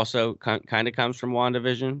is also kind of comes from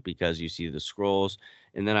WandaVision, because you see the Skrulls.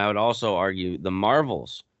 And then I would also argue the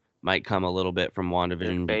Marvels might come a little bit from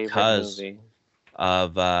WandaVision because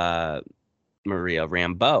of Maria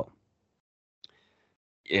Rambeau.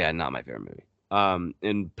 Yeah, not my favorite movie.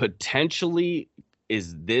 And potentially,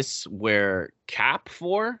 is this where Cap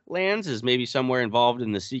 4 lands? Is maybe somewhere involved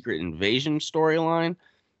in the Secret Invasion storyline?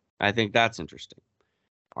 I think that's interesting.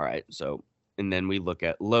 All right, so, and then we look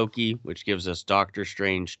at Loki, which gives us Doctor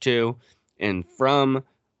Strange 2. And from,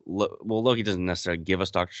 Loki doesn't necessarily give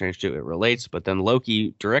us Doctor Strange 2. It relates, but then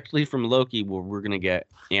Loki, directly from Loki, we're going to get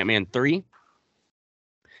Ant-Man 3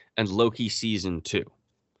 and Loki Season 2.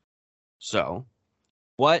 So,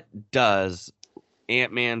 what does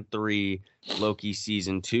Ant-Man 3, Loki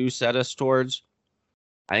Season 2 set us towards?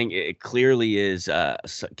 I think it clearly is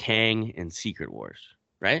Kang and Secret Wars,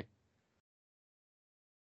 right?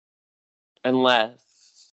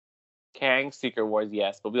 Unless Kang, Secret Wars,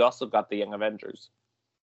 yes, but we also got the Young Avengers.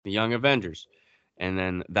 The Young Avengers. And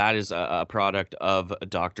then that is a product of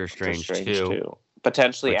Doctor Strange 2.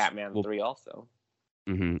 Potentially Ant-Man 3 also.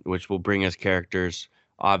 Which will bring us characters,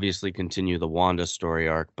 obviously continue the Wanda story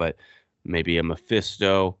arc, but maybe a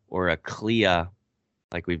Mephisto or a Clea,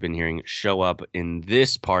 like we've been hearing, show up in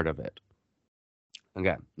this part of it.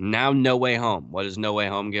 Okay, now No Way Home. What does No Way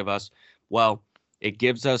Home give us? Well, it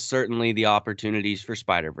gives us certainly the opportunities for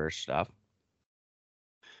Spider-Verse stuff.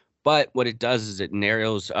 But what it does is it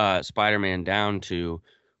narrows Spider-Man down to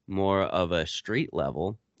more of a street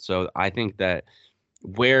level. So I think that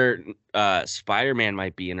where Spider-Man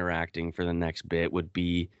might be interacting for the next bit would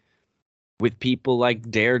be with people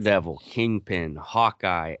like Daredevil, Kingpin,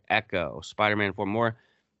 Hawkeye, Echo, Spider-Man 4, more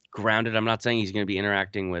grounded. I'm not saying he's going to be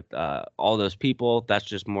interacting with all those people. That's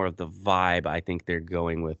just more of the vibe I think they're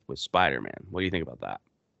going with Spider-Man. What do you think about that?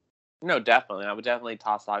 No, definitely. I would definitely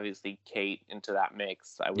toss, obviously, Kate into that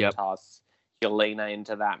mix. I would toss Yelena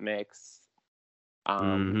into that mix.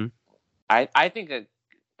 I think a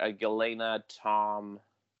Yelena, Tom,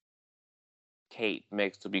 Kate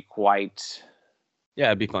mix would be quite... Yeah,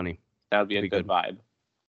 it'd be funny. That would be a good vibe.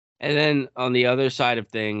 And then on the other side of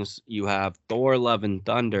things, you have Thor Love and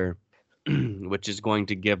Thunder, which is going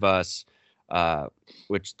to give us... Thor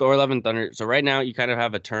Love and Thunder... So right now, you kind of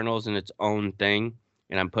have Eternals in its own thing.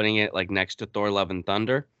 And I'm putting it like next to Thor Love and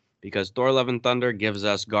Thunder because Thor Love and Thunder gives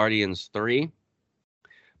us Guardians 3.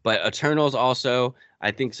 But Eternals also,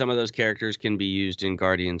 I think some of those characters can be used in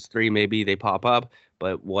Guardians 3. Maybe they pop up.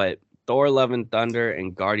 But what Thor Love and Thunder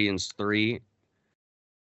and Guardians 3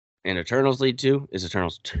 and Eternals lead to is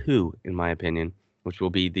Eternals 2, in my opinion, which will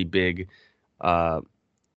be the big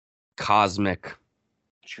cosmic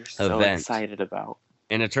You're so event. Excited about.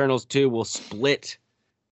 And Eternals 2 will split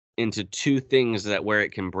into two things where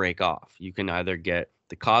it can break off. You can either get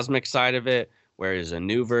the cosmic side of it, where is a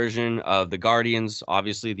new version of the Guardians,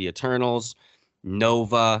 obviously the Eternals,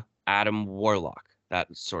 Nova, Adam Warlock,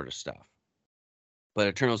 that sort of stuff. But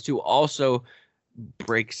Eternals 2 also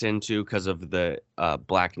breaks into, because of the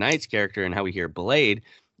Black Knight's character and how we hear Blade,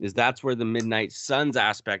 is that's where the Midnight Suns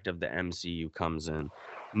aspect of the MCU comes in.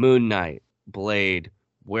 Moon Knight, Blade,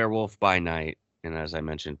 Werewolf by Night, and as I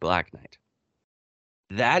mentioned, Black Knight.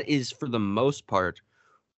 That is, for the most part,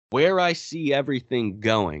 where I see everything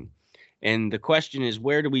going. And the question is,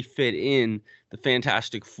 where do we fit in the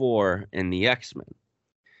Fantastic Four and the X-Men?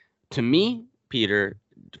 To me, Peter,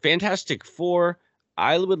 Fantastic Four,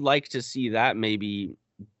 I would like to see that maybe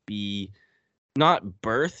be not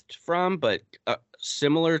birthed from, but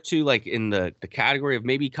similar to, like, in the category of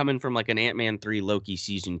maybe coming from like an Ant-Man 3 Loki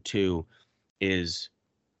season 2 is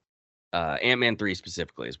Ant-Man 3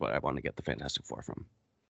 specifically is what I want to get the Fantastic Four from.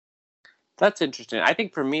 That's interesting. I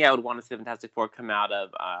think for me, I would want to see Fantastic Four come out of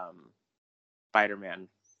Spider-Man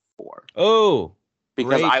 4. Oh,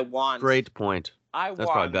 because great point. That's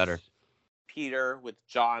probably better. Peter with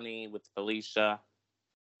Johnny, with Felicia.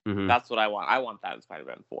 Mm-hmm. That's what I want. I want that in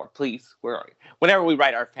Spider-Man 4. Please, where are you? Whenever we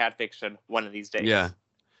write our fan fiction, one of these days. Yeah,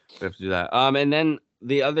 we have to do that. And then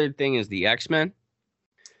the other thing is the X-Men.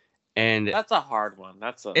 And that's a hard one.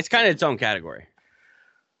 It's kind of its own category.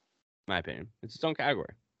 In my opinion. It's its own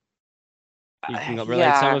category. You can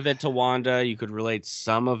relate some of it to Wanda. You could relate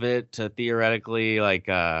some of it to theoretically like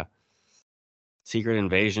Secret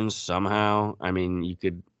Invasions somehow. I mean, you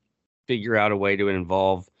could figure out a way to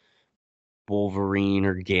involve Wolverine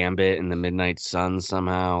or Gambit in the Midnight Suns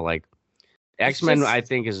somehow. Like X-Men, I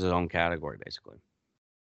think, is its own category basically.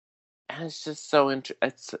 And it's just so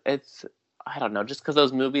it's I don't know, just because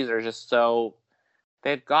those movies are just so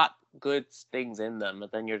they've got good things in them,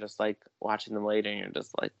 but then you're just like watching them later and you're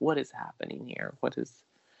just like, what is happening here?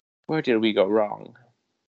 Where did we go wrong?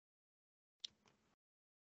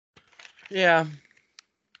 Yeah.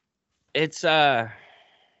 It's I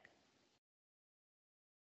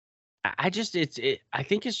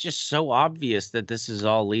think it's just so obvious that this is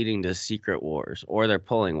all leading to Secret Wars, or they're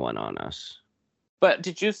pulling one on us. But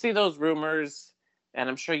did you see those rumors? And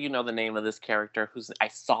I'm sure you know the name of this character. I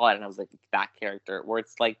saw it and I was like, that character, where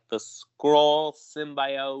it's like the Skrull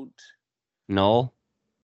symbiote. Null?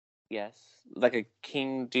 Yes. Like a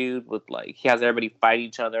king dude with like, he has everybody fight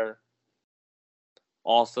each other.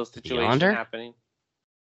 Also situation Yonder? happening.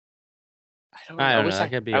 I don't know.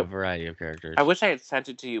 That could be a variety of characters. I wish I had sent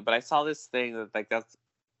it to you, but I saw this thing that like that's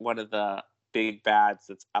one of the big bads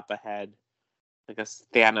that's up ahead. Like a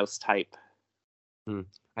Thanos type.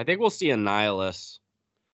 I think we'll see Annihilus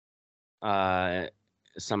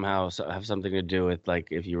somehow have something to do with, like,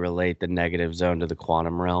 if you relate the negative zone to the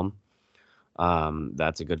quantum realm.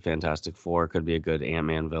 That's a good Fantastic Four. Could be a good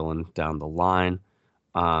Ant-Man villain down the line.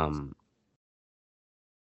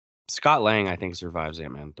 Scott Lang, I think, survives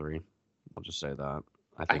Ant-Man 3. I'll just say that.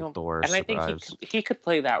 I think Thor and I think survives. he could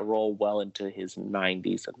play that role well into his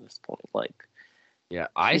 90s at this point. Like, yeah,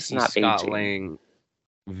 I see Scott Lang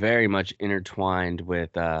very much intertwined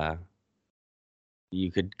with. You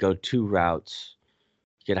could go two routes.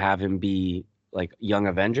 You could have him be like Young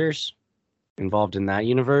Avengers, involved in that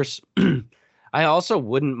universe. I also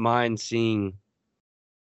wouldn't mind seeing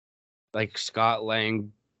like Scott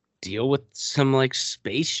Lang deal with some like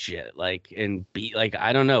space shit, like, and be like,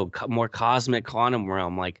 I don't know, more cosmic quantum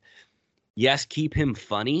realm. Like, yes, keep him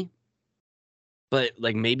funny, but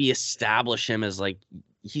like maybe establish him as like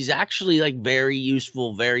he's actually like very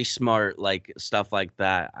useful, very smart, like stuff like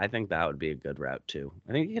that. I think that would be a good route too.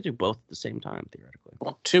 I think you could do both at the same time theoretically.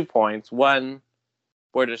 Well, 2 points. One,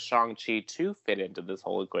 where does Shang-Chi 2 fit into this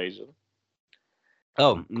whole equation?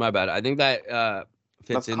 Oh, my bad. I think that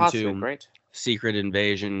fits into cosmic, right? Secret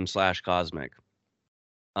Invasion / Cosmic.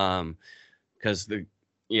 Because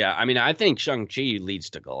I mean, I think Shang-Chi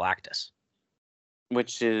leads to Galactus.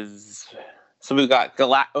 Which is, so we've got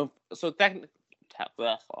so technically, I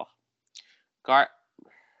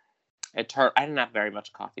didn't have very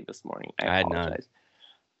much coffee this morning. I apologize.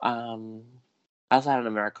 I also had an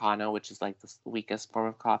Americano, which is like the weakest form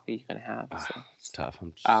of coffee you can have. So. It's tough.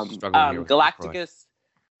 I'm struggling here with Galactus.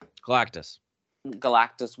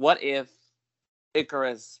 What if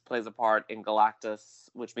Icarus plays a part in Galactus,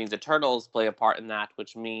 which means Eternals play a part in that,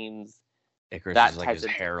 which means Icarus that is like his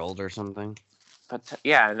herald or something? But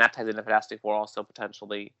yeah, and that ties into Fantastic Four also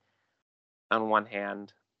potentially. On one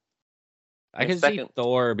hand, I can see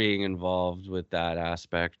Thor being involved with that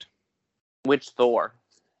aspect. Which Thor?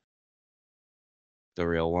 The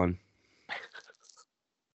real one.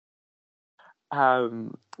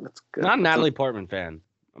 That's good. Not a Natalie Portman fan.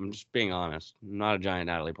 I'm just being honest. I'm not a giant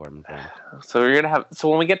Natalie Portman fan. So we're gonna have. So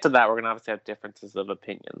when we get to that, we're gonna obviously have differences of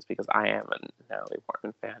opinions because I am a Natalie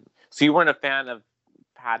Portman fan. So you weren't a fan of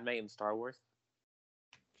Padme in Star Wars?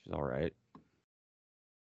 She's all right.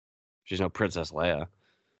 She's no Princess Leia.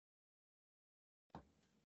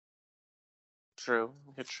 True.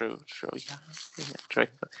 Yeah. True.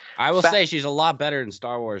 I will say she's a lot better in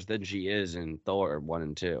Star Wars than she is in Thor 1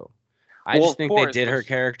 and 2. I just think they did her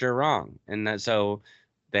character wrong, and that so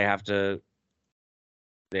they have to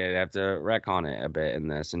retcon it a bit in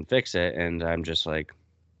this and fix it. And I'm just like,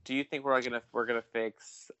 do you think we're gonna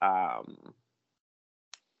fix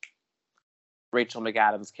Rachel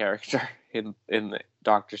McAdams' character in the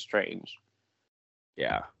Doctor Strange?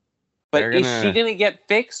 Yeah. But is she going to get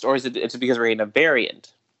fixed, or is it's because we're in a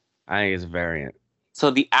variant? I think it's a variant.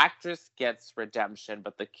 So the actress gets redemption,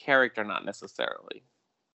 but the character not necessarily.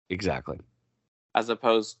 Exactly. As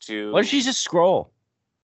opposed to... Well, she's a Skrull.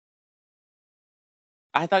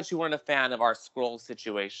 I thought you weren't a fan of our Skrull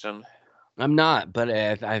situation. I'm not, but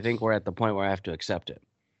I think we're at the point where I have to accept it.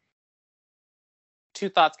 2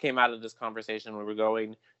 thoughts came out of this conversation where we're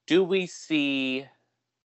going, do we see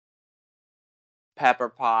Pepper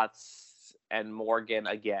Potts and Morgan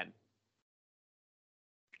again?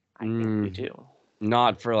 I think we do.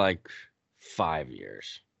 Not for like 5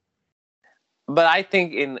 years. But I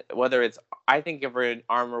think if we're in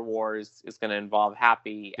Armor Wars, it's going to involve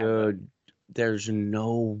Happy. Dude, there's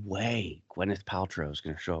no way Gwyneth Paltrow is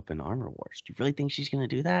going to show up in Armor Wars. Do you really think she's going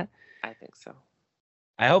to do that? I think so.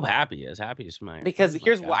 I hope Happy is. Happy is my... Because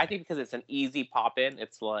here's why. I think because it's an easy pop in.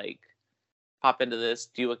 It's like, pop into this,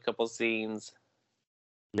 do a couple scenes,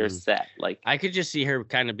 you're set. Like, I could just see her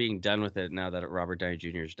kind of being done with it now that Robert Downey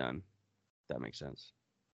Jr. is done. If that makes sense.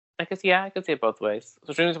 I could see it both ways.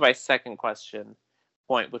 So turning to my second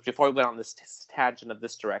point, which before we went on this tangent of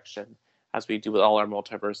this direction, as we do with all our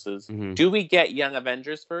multiverses, do we get Young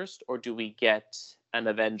Avengers first, or do we get an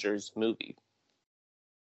Avengers movie?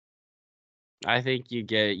 I think you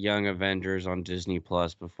get Young Avengers on Disney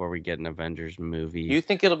Plus before we get an Avengers movie. You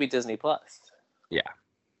think it'll be Disney Plus? Yeah.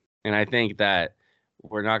 And I think that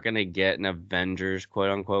we're not going to get an Avengers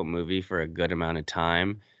quote-unquote movie for a good amount of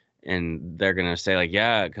time. And they're going to say, like,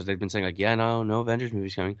 yeah, because they've been saying, like, yeah, no Avengers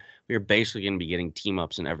movie's coming. We're basically going to be getting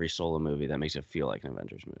team-ups in every solo movie that makes it feel like an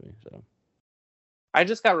Avengers movie. So I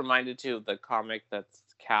just got reminded, too, of the comic that's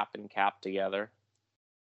Cap and Cap together.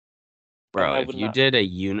 Bro, if you did a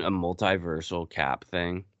multiversal Cap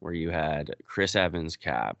thing where you had Chris Evans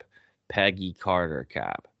Cap, Peggy Carter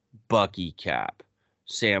Cap, Bucky Cap,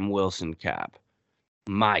 Sam Wilson Cap,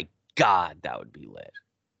 my God, that would be lit.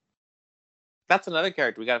 That's another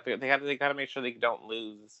character. They gotta make sure they don't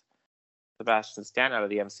lose Sebastian Stan out of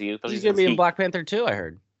the MCU. He's gonna be in Black Panther too, I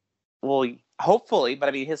heard. Well, hopefully, but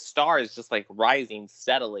I mean, his star is just like rising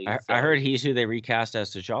steadily. I heard he's who they recast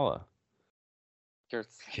as T'Challa.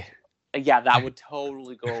 Yeah, that would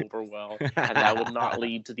totally go over well, and that would not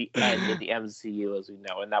lead to the end of the MCU as we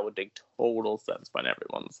know, and that would make total sense by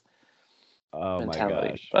everyone's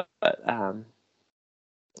mentality. My gosh. But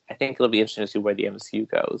I think it'll be interesting to see where the MCU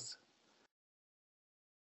goes.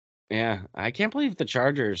 Yeah, I can't believe the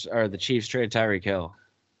Chargers or the Chiefs traded Tyreek Hill,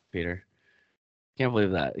 Peter. Can't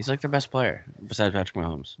believe that. He's like their best player besides Patrick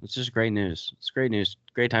Mahomes. It's just great news. It's great news.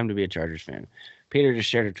 Great time to be a Chargers fan. Peter just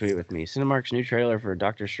shared a tweet with me. Cinemark's new trailer for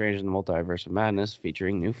Doctor Strange in the Multiverse of Madness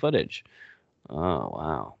featuring new footage. Oh,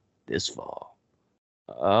 wow. This fall.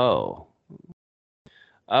 Oh.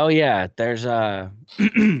 Oh, yeah. There's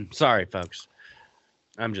sorry, folks.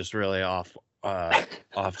 I'm just really off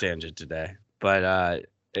tangent today. But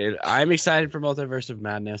I'm excited for Multiverse of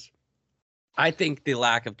Madness. I think the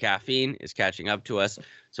lack of caffeine is catching up to us,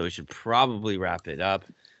 so we should probably wrap it up.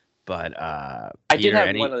 But I did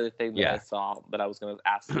have one other thing that I saw that I was going to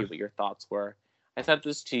ask you what your thoughts were. I sent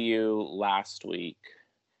this to you last week.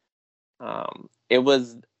 It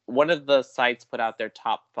was one of the sites put out their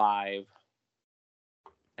top 5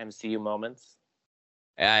 MCU moments.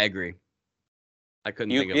 Yeah, I agree. I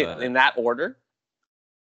couldn't think of it in that order.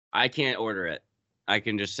 I can't order it. I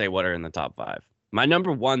can just say what are in the top 5. My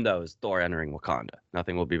number 1, though, is Thor entering Wakanda.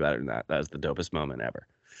 Nothing will be better than that. That is the dopest moment ever.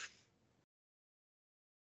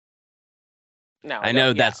 No, I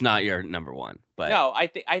know that's not your number 1, but no, I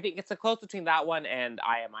think it's a close between that one and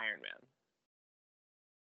I Am Iron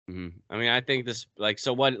Man. Mm-hmm. I mean, I think this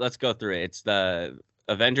so what? Let's go through it. It's the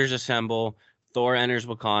Avengers assemble, Thor enters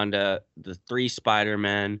Wakanda, the 3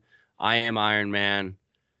 Spider-Men, I Am Iron Man,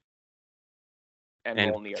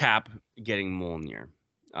 and Cap getting Mjolnir.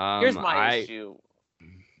 Here's my issue.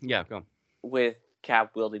 Yeah, go. With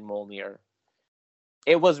Cap wielding Mjolnir.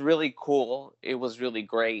 It was really cool. It was really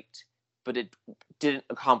great, but it didn't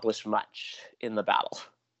accomplish much in the battle.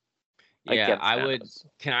 Yeah, I would.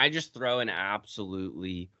 Can I just throw an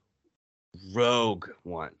absolutely rogue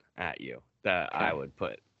one at you that I would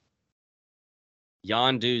put?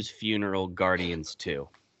 Yondu's funeral, Guardians 2.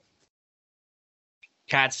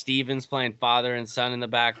 Cat Stevens playing father and son in the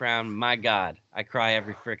background. My God, I cry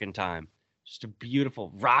every freaking time. Just a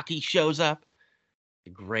beautiful. Rocky shows up. A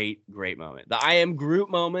great moment. The I Am Groot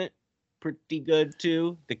moment, pretty good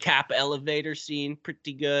too. The Cap elevator scene,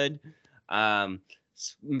 pretty good.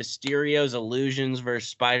 Mysterio's illusions versus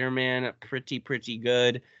Spider-Man, pretty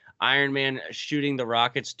good. Iron Man shooting the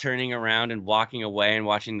rockets, turning around and walking away and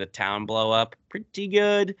watching the town blow up, pretty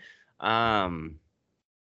good. I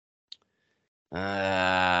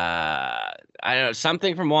don't know,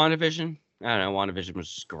 something from WandaVision. I don't know. WandaVision was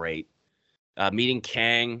just great. Meeting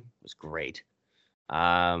Kang was great.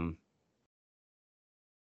 Oh,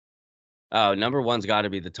 number 1's got to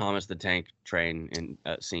be the Thomas the Tank Train in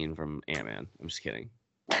scene from Ant-Man. I'm just kidding.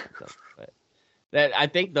 I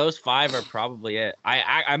think those 5 are probably it.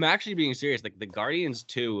 I'm actually being serious. Like the Guardians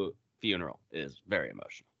 2 funeral is very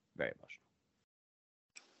emotional. Very emotional.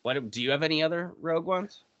 What do you have any other rogue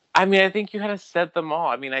ones? I mean, I think you kind of said them all.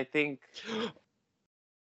 I mean, I think.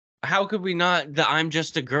 How could we not? The I'm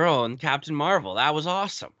Just a Girl and Captain Marvel. That was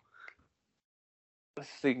awesome. This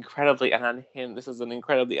is an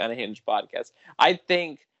incredibly unhinged podcast. I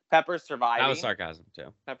think Pepper surviving. That was sarcasm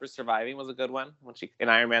too. Pepper surviving was a good one when she in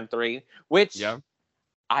Iron Man 3, which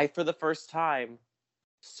I for the first time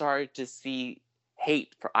started to see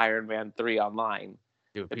hate for Iron Man 3 online.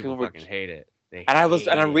 Dude, people fucking hate it.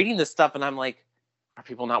 I'm reading this stuff and I'm like, are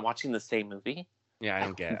people not watching the same movie? Yeah, I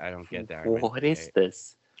don't get that. What is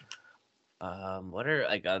this? What are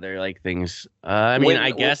other things? I mean,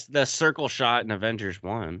 I guess the circle shot in Avengers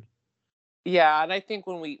 1. Yeah, and I think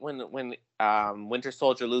when Winter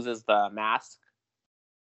Soldier loses the mask,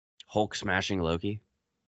 Hulk smashing Loki.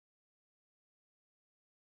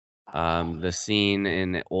 The scene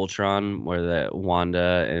in Ultron where the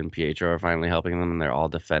Wanda and Pietro are finally helping them, and they're all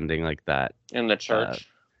defending like that in the church.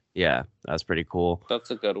 Yeah, that's pretty cool.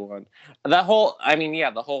 That's a good one. The whole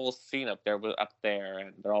scene up there,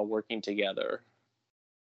 and they're all working together.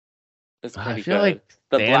 It's pretty I feel good. like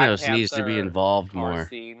Thanos needs to be involved more.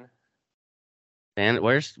 Scene.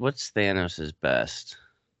 What's Thanos' best?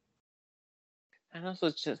 Thanos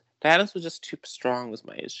was just too strong. Was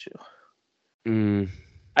my issue.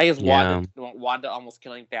 I guess Wanda almost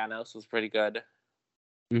killing Thanos was pretty good.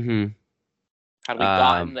 Mm-hmm. Had we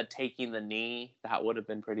gotten the taking the knee, that would have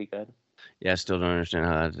been pretty good. Yeah, I still don't understand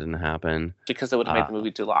how that didn't happen. Because it would have made the movie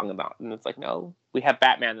too long about. And it's like, no, we have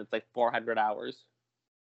Batman that's like 400 hours.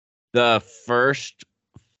 The first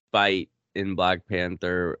fight in Black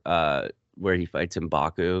Panther, where he fights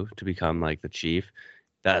M'Baku to become like the chief,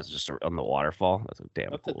 that's just on the waterfall. That's a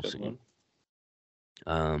damn cool scene.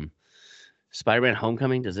 Spider-Man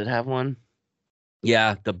Homecoming, does it have one?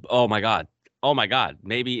 Yeah, oh my god.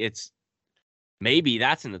 Maybe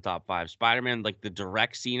that's in the top 5. Spider-Man, like the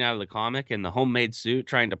direct scene out of the comic and the homemade suit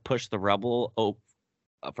trying to push the rubble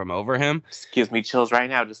from over him. Just gives me chills right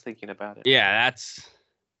now just thinking about it. Yeah, that's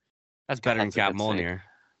better than Cap Mjolnir.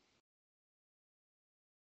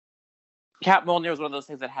 Cap Mjolnir was one of those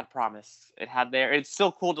things that had promise. It's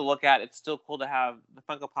still cool to look at. It's still cool to have the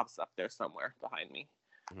Funko Pops up there somewhere behind me.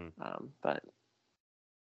 Mm-hmm. But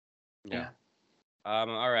yeah.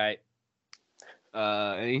 All right.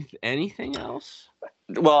 Anything else?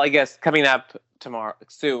 Well, I guess coming up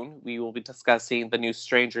soon, we will be discussing the new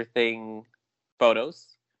Stranger Things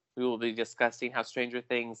photos. We will be discussing how Stranger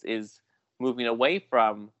Things is moving away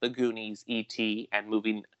from the Goonies, E.T., and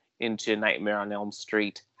moving into Nightmare on Elm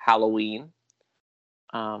Street, Halloween.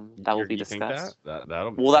 That will be discussed.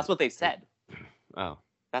 That'll be well, that's what they said. Oh,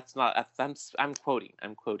 that's not. I'm quoting.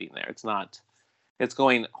 I'm quoting there. It's not. It's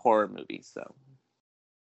going horror movie. So,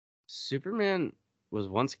 Superman was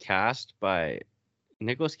once cast by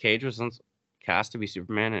Nicolas Cage was once cast to be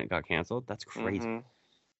Superman and it got canceled. That's crazy. Mm-hmm.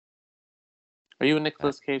 Are you a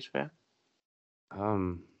Nicolas Cage fan? I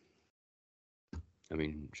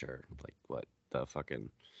mean, sure. Like what the fucking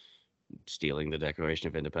stealing the Declaration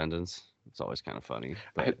of Independence? It's always kind of funny.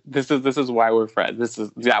 But this is why we're friends.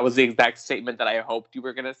 That was the exact statement that I hoped you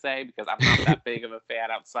were gonna say because I'm not that big of a fan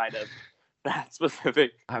outside of that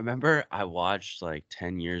specific. I remember I watched like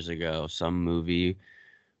 10 years ago some movie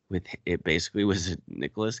with it. Basically, was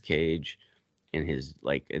Nicolas Cage and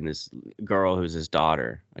this girl who's his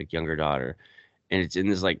daughter, like younger daughter, and it's in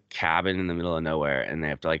this like cabin in the middle of nowhere, and they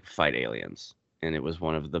have to like fight aliens. And it was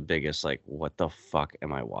one of the biggest like, what the fuck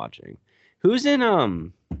am I watching? Who's in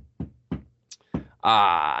the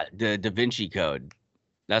Da Vinci Code?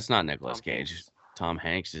 That's not Nicolas Cage. Hanks. Tom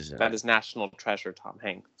Hanks is that is National Treasure. Tom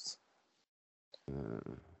Hanks.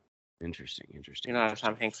 Interesting. You're not a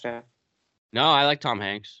Tom Hanks fan? No, I like Tom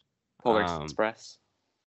Hanks. Polar Express.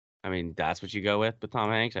 I mean, that's what you go with Tom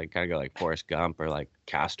Hanks. I kind of go like Forrest Gump or like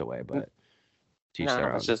Castaway, but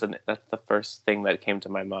that's the first thing that came to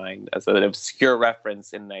my mind as an obscure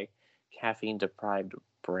reference in a caffeine deprived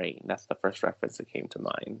brain. That's the first reference that came to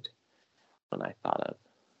mind when I thought of.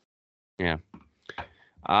 Yeah.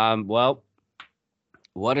 Well,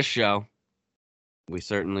 what a show. We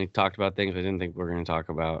certainly talked about things I didn't think we were going to talk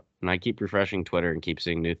about. And I keep refreshing Twitter and keep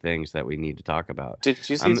seeing new things that we need to talk about. Did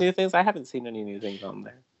you see new things? I haven't seen any new things on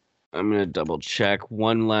there. I'm going to double check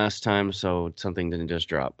one last time so something didn't just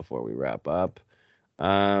drop before we wrap up.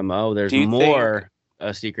 There's more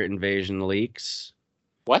Secret Invasion leaks.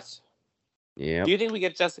 What? Yeah. Do you think we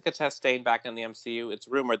get Jessica Chastain back in the MCU? It's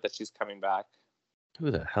rumored that she's coming back. Who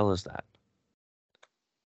the hell is that?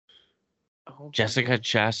 Oh, Jessica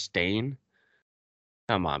Chastain?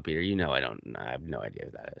 Come on, Peter. You know I have no idea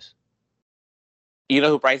who that is. You know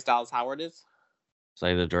who Bryce Dallas Howard is? It's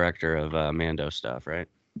like the director of Mando stuff, right?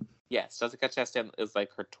 Yes, Jessica Chastain is like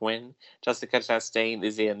her twin. Jessica Chastain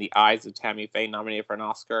is in The Eyes of Tammy Faye, nominated for an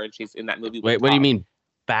Oscar, and she's in that movie. Wait, what do you mean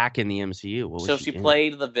back in the MCU? What was so she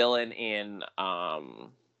played the villain in the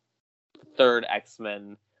third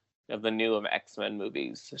X-Men of the new X-Men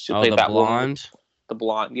movies. She played that blonde. Woman, the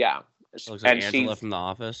blonde, yeah. She looks like Angela from The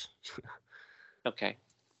Office. Okay.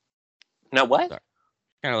 No, what? Sorry.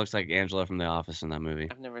 Kind of looks like Angela from The Office in that movie.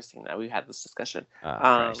 I've never seen that. We've had this discussion.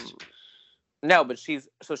 Christ. No, but she was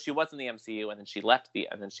in the MCU and then she left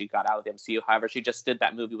and then she got out of the MCU. However, she just did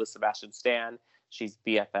that movie with Sebastian Stan. She's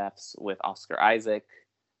BFFs with Oscar Isaac.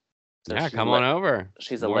 So yeah, come on over.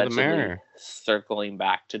 She's allegedly circling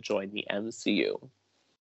back to join the MCU.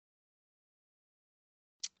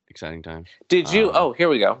 Exciting times. Did you? Here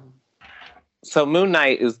we go. So Moon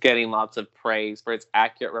Knight is getting lots of praise for its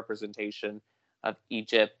accurate representation of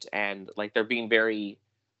Egypt, and like they're being very,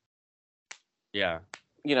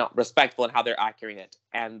 respectful in how they're accurate it.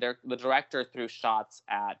 And the director threw shots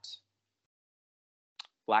at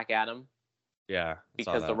Black Adam. Yeah,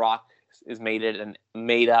 because The Rock is made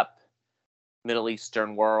up Middle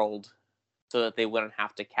Eastern world, so that they wouldn't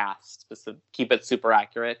have to keep it super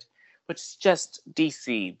accurate, which is just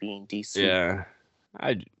DC being DC. Yeah,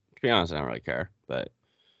 to be honest, I don't really care, but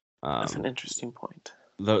that's an interesting point.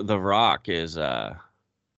 The Rock is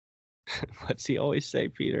what's he always say,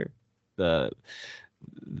 Peter? The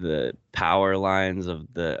power lines of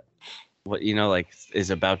is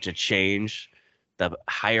about to change. The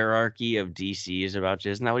hierarchy of DC is about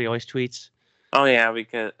to. Isn't that what he always tweets? Oh yeah,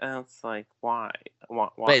 because it's like why?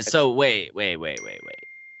 Wait.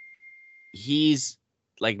 He's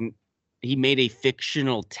like he made a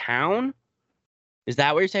fictional town. Is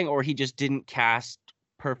that what you're saying, or he just didn't cast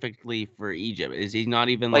perfectly for Egypt? Is he not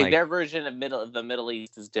even like their version of the Middle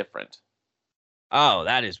East is different? Oh,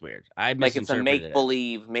 that is weird. I Like it's a misinterpreted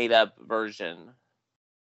make-believe, made-up version.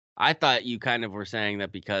 I thought you kind of were saying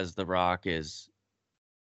that because The Rock is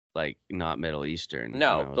like not Middle Eastern.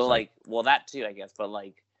 No, but like, well, that too, I guess. But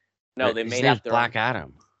like, no, they made up their Black own...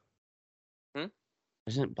 Adam. Hmm?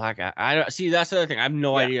 Isn't Black Adam? I don't see. That's the other thing. I have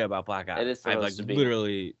no idea about Black Adam. It is I have supposed to be.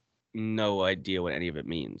 literally no idea what any of it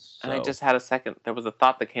means. So. And I just had a second. There was a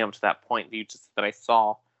thought that came up to that point that I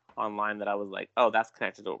saw online that I was like, oh, that's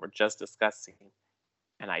connected to what we're just discussing,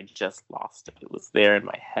 and I just lost it. It was there in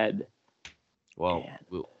my head. Well,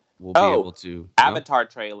 we'll be able to. Avatar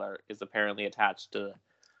trailer is apparently attached to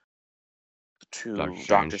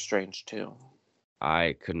Doctor Strange too.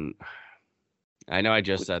 I know I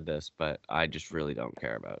just said this, but I just really don't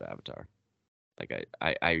care about Avatar. Like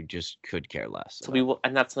I just could care less. So we will,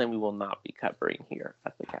 and that's something we will not be covering here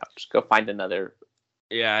at the couch. Go find another.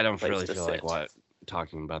 Yeah, I don't really feel like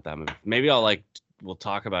talking about that movie. Maybe we'll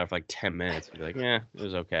talk about it for like 10 minutes and be like, yeah, it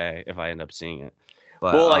was okay if I end up seeing it.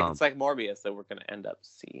 But, it's like Morbius that we're gonna end up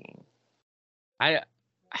seeing.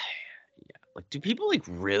 Like, do people like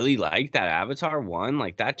really like that Avatar one?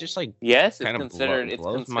 Like that just like yes, it's considered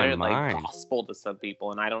like gospel to some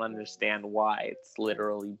people, and I don't understand why. It's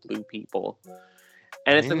literally blue people,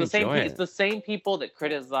 and it's the same people that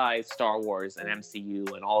criticize Star Wars and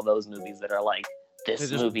MCU and all those movies that are like,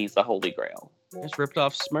 this movie's the Holy Grail. It's ripped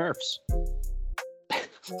off Smurfs.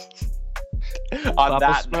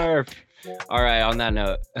 Smurf. All right, on that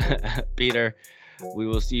note, Peter, we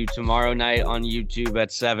will see you tomorrow night on YouTube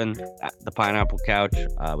at 7 at the Pineapple Couch.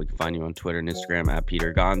 We can find you on Twitter and Instagram at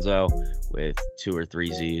Peter Gonzo with 2 or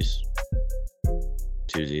 3 Z's.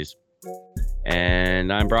 2 Z's.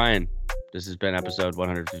 And I'm Brian. This has been episode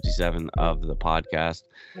 157 of the podcast.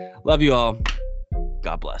 Love you all.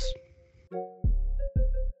 God bless.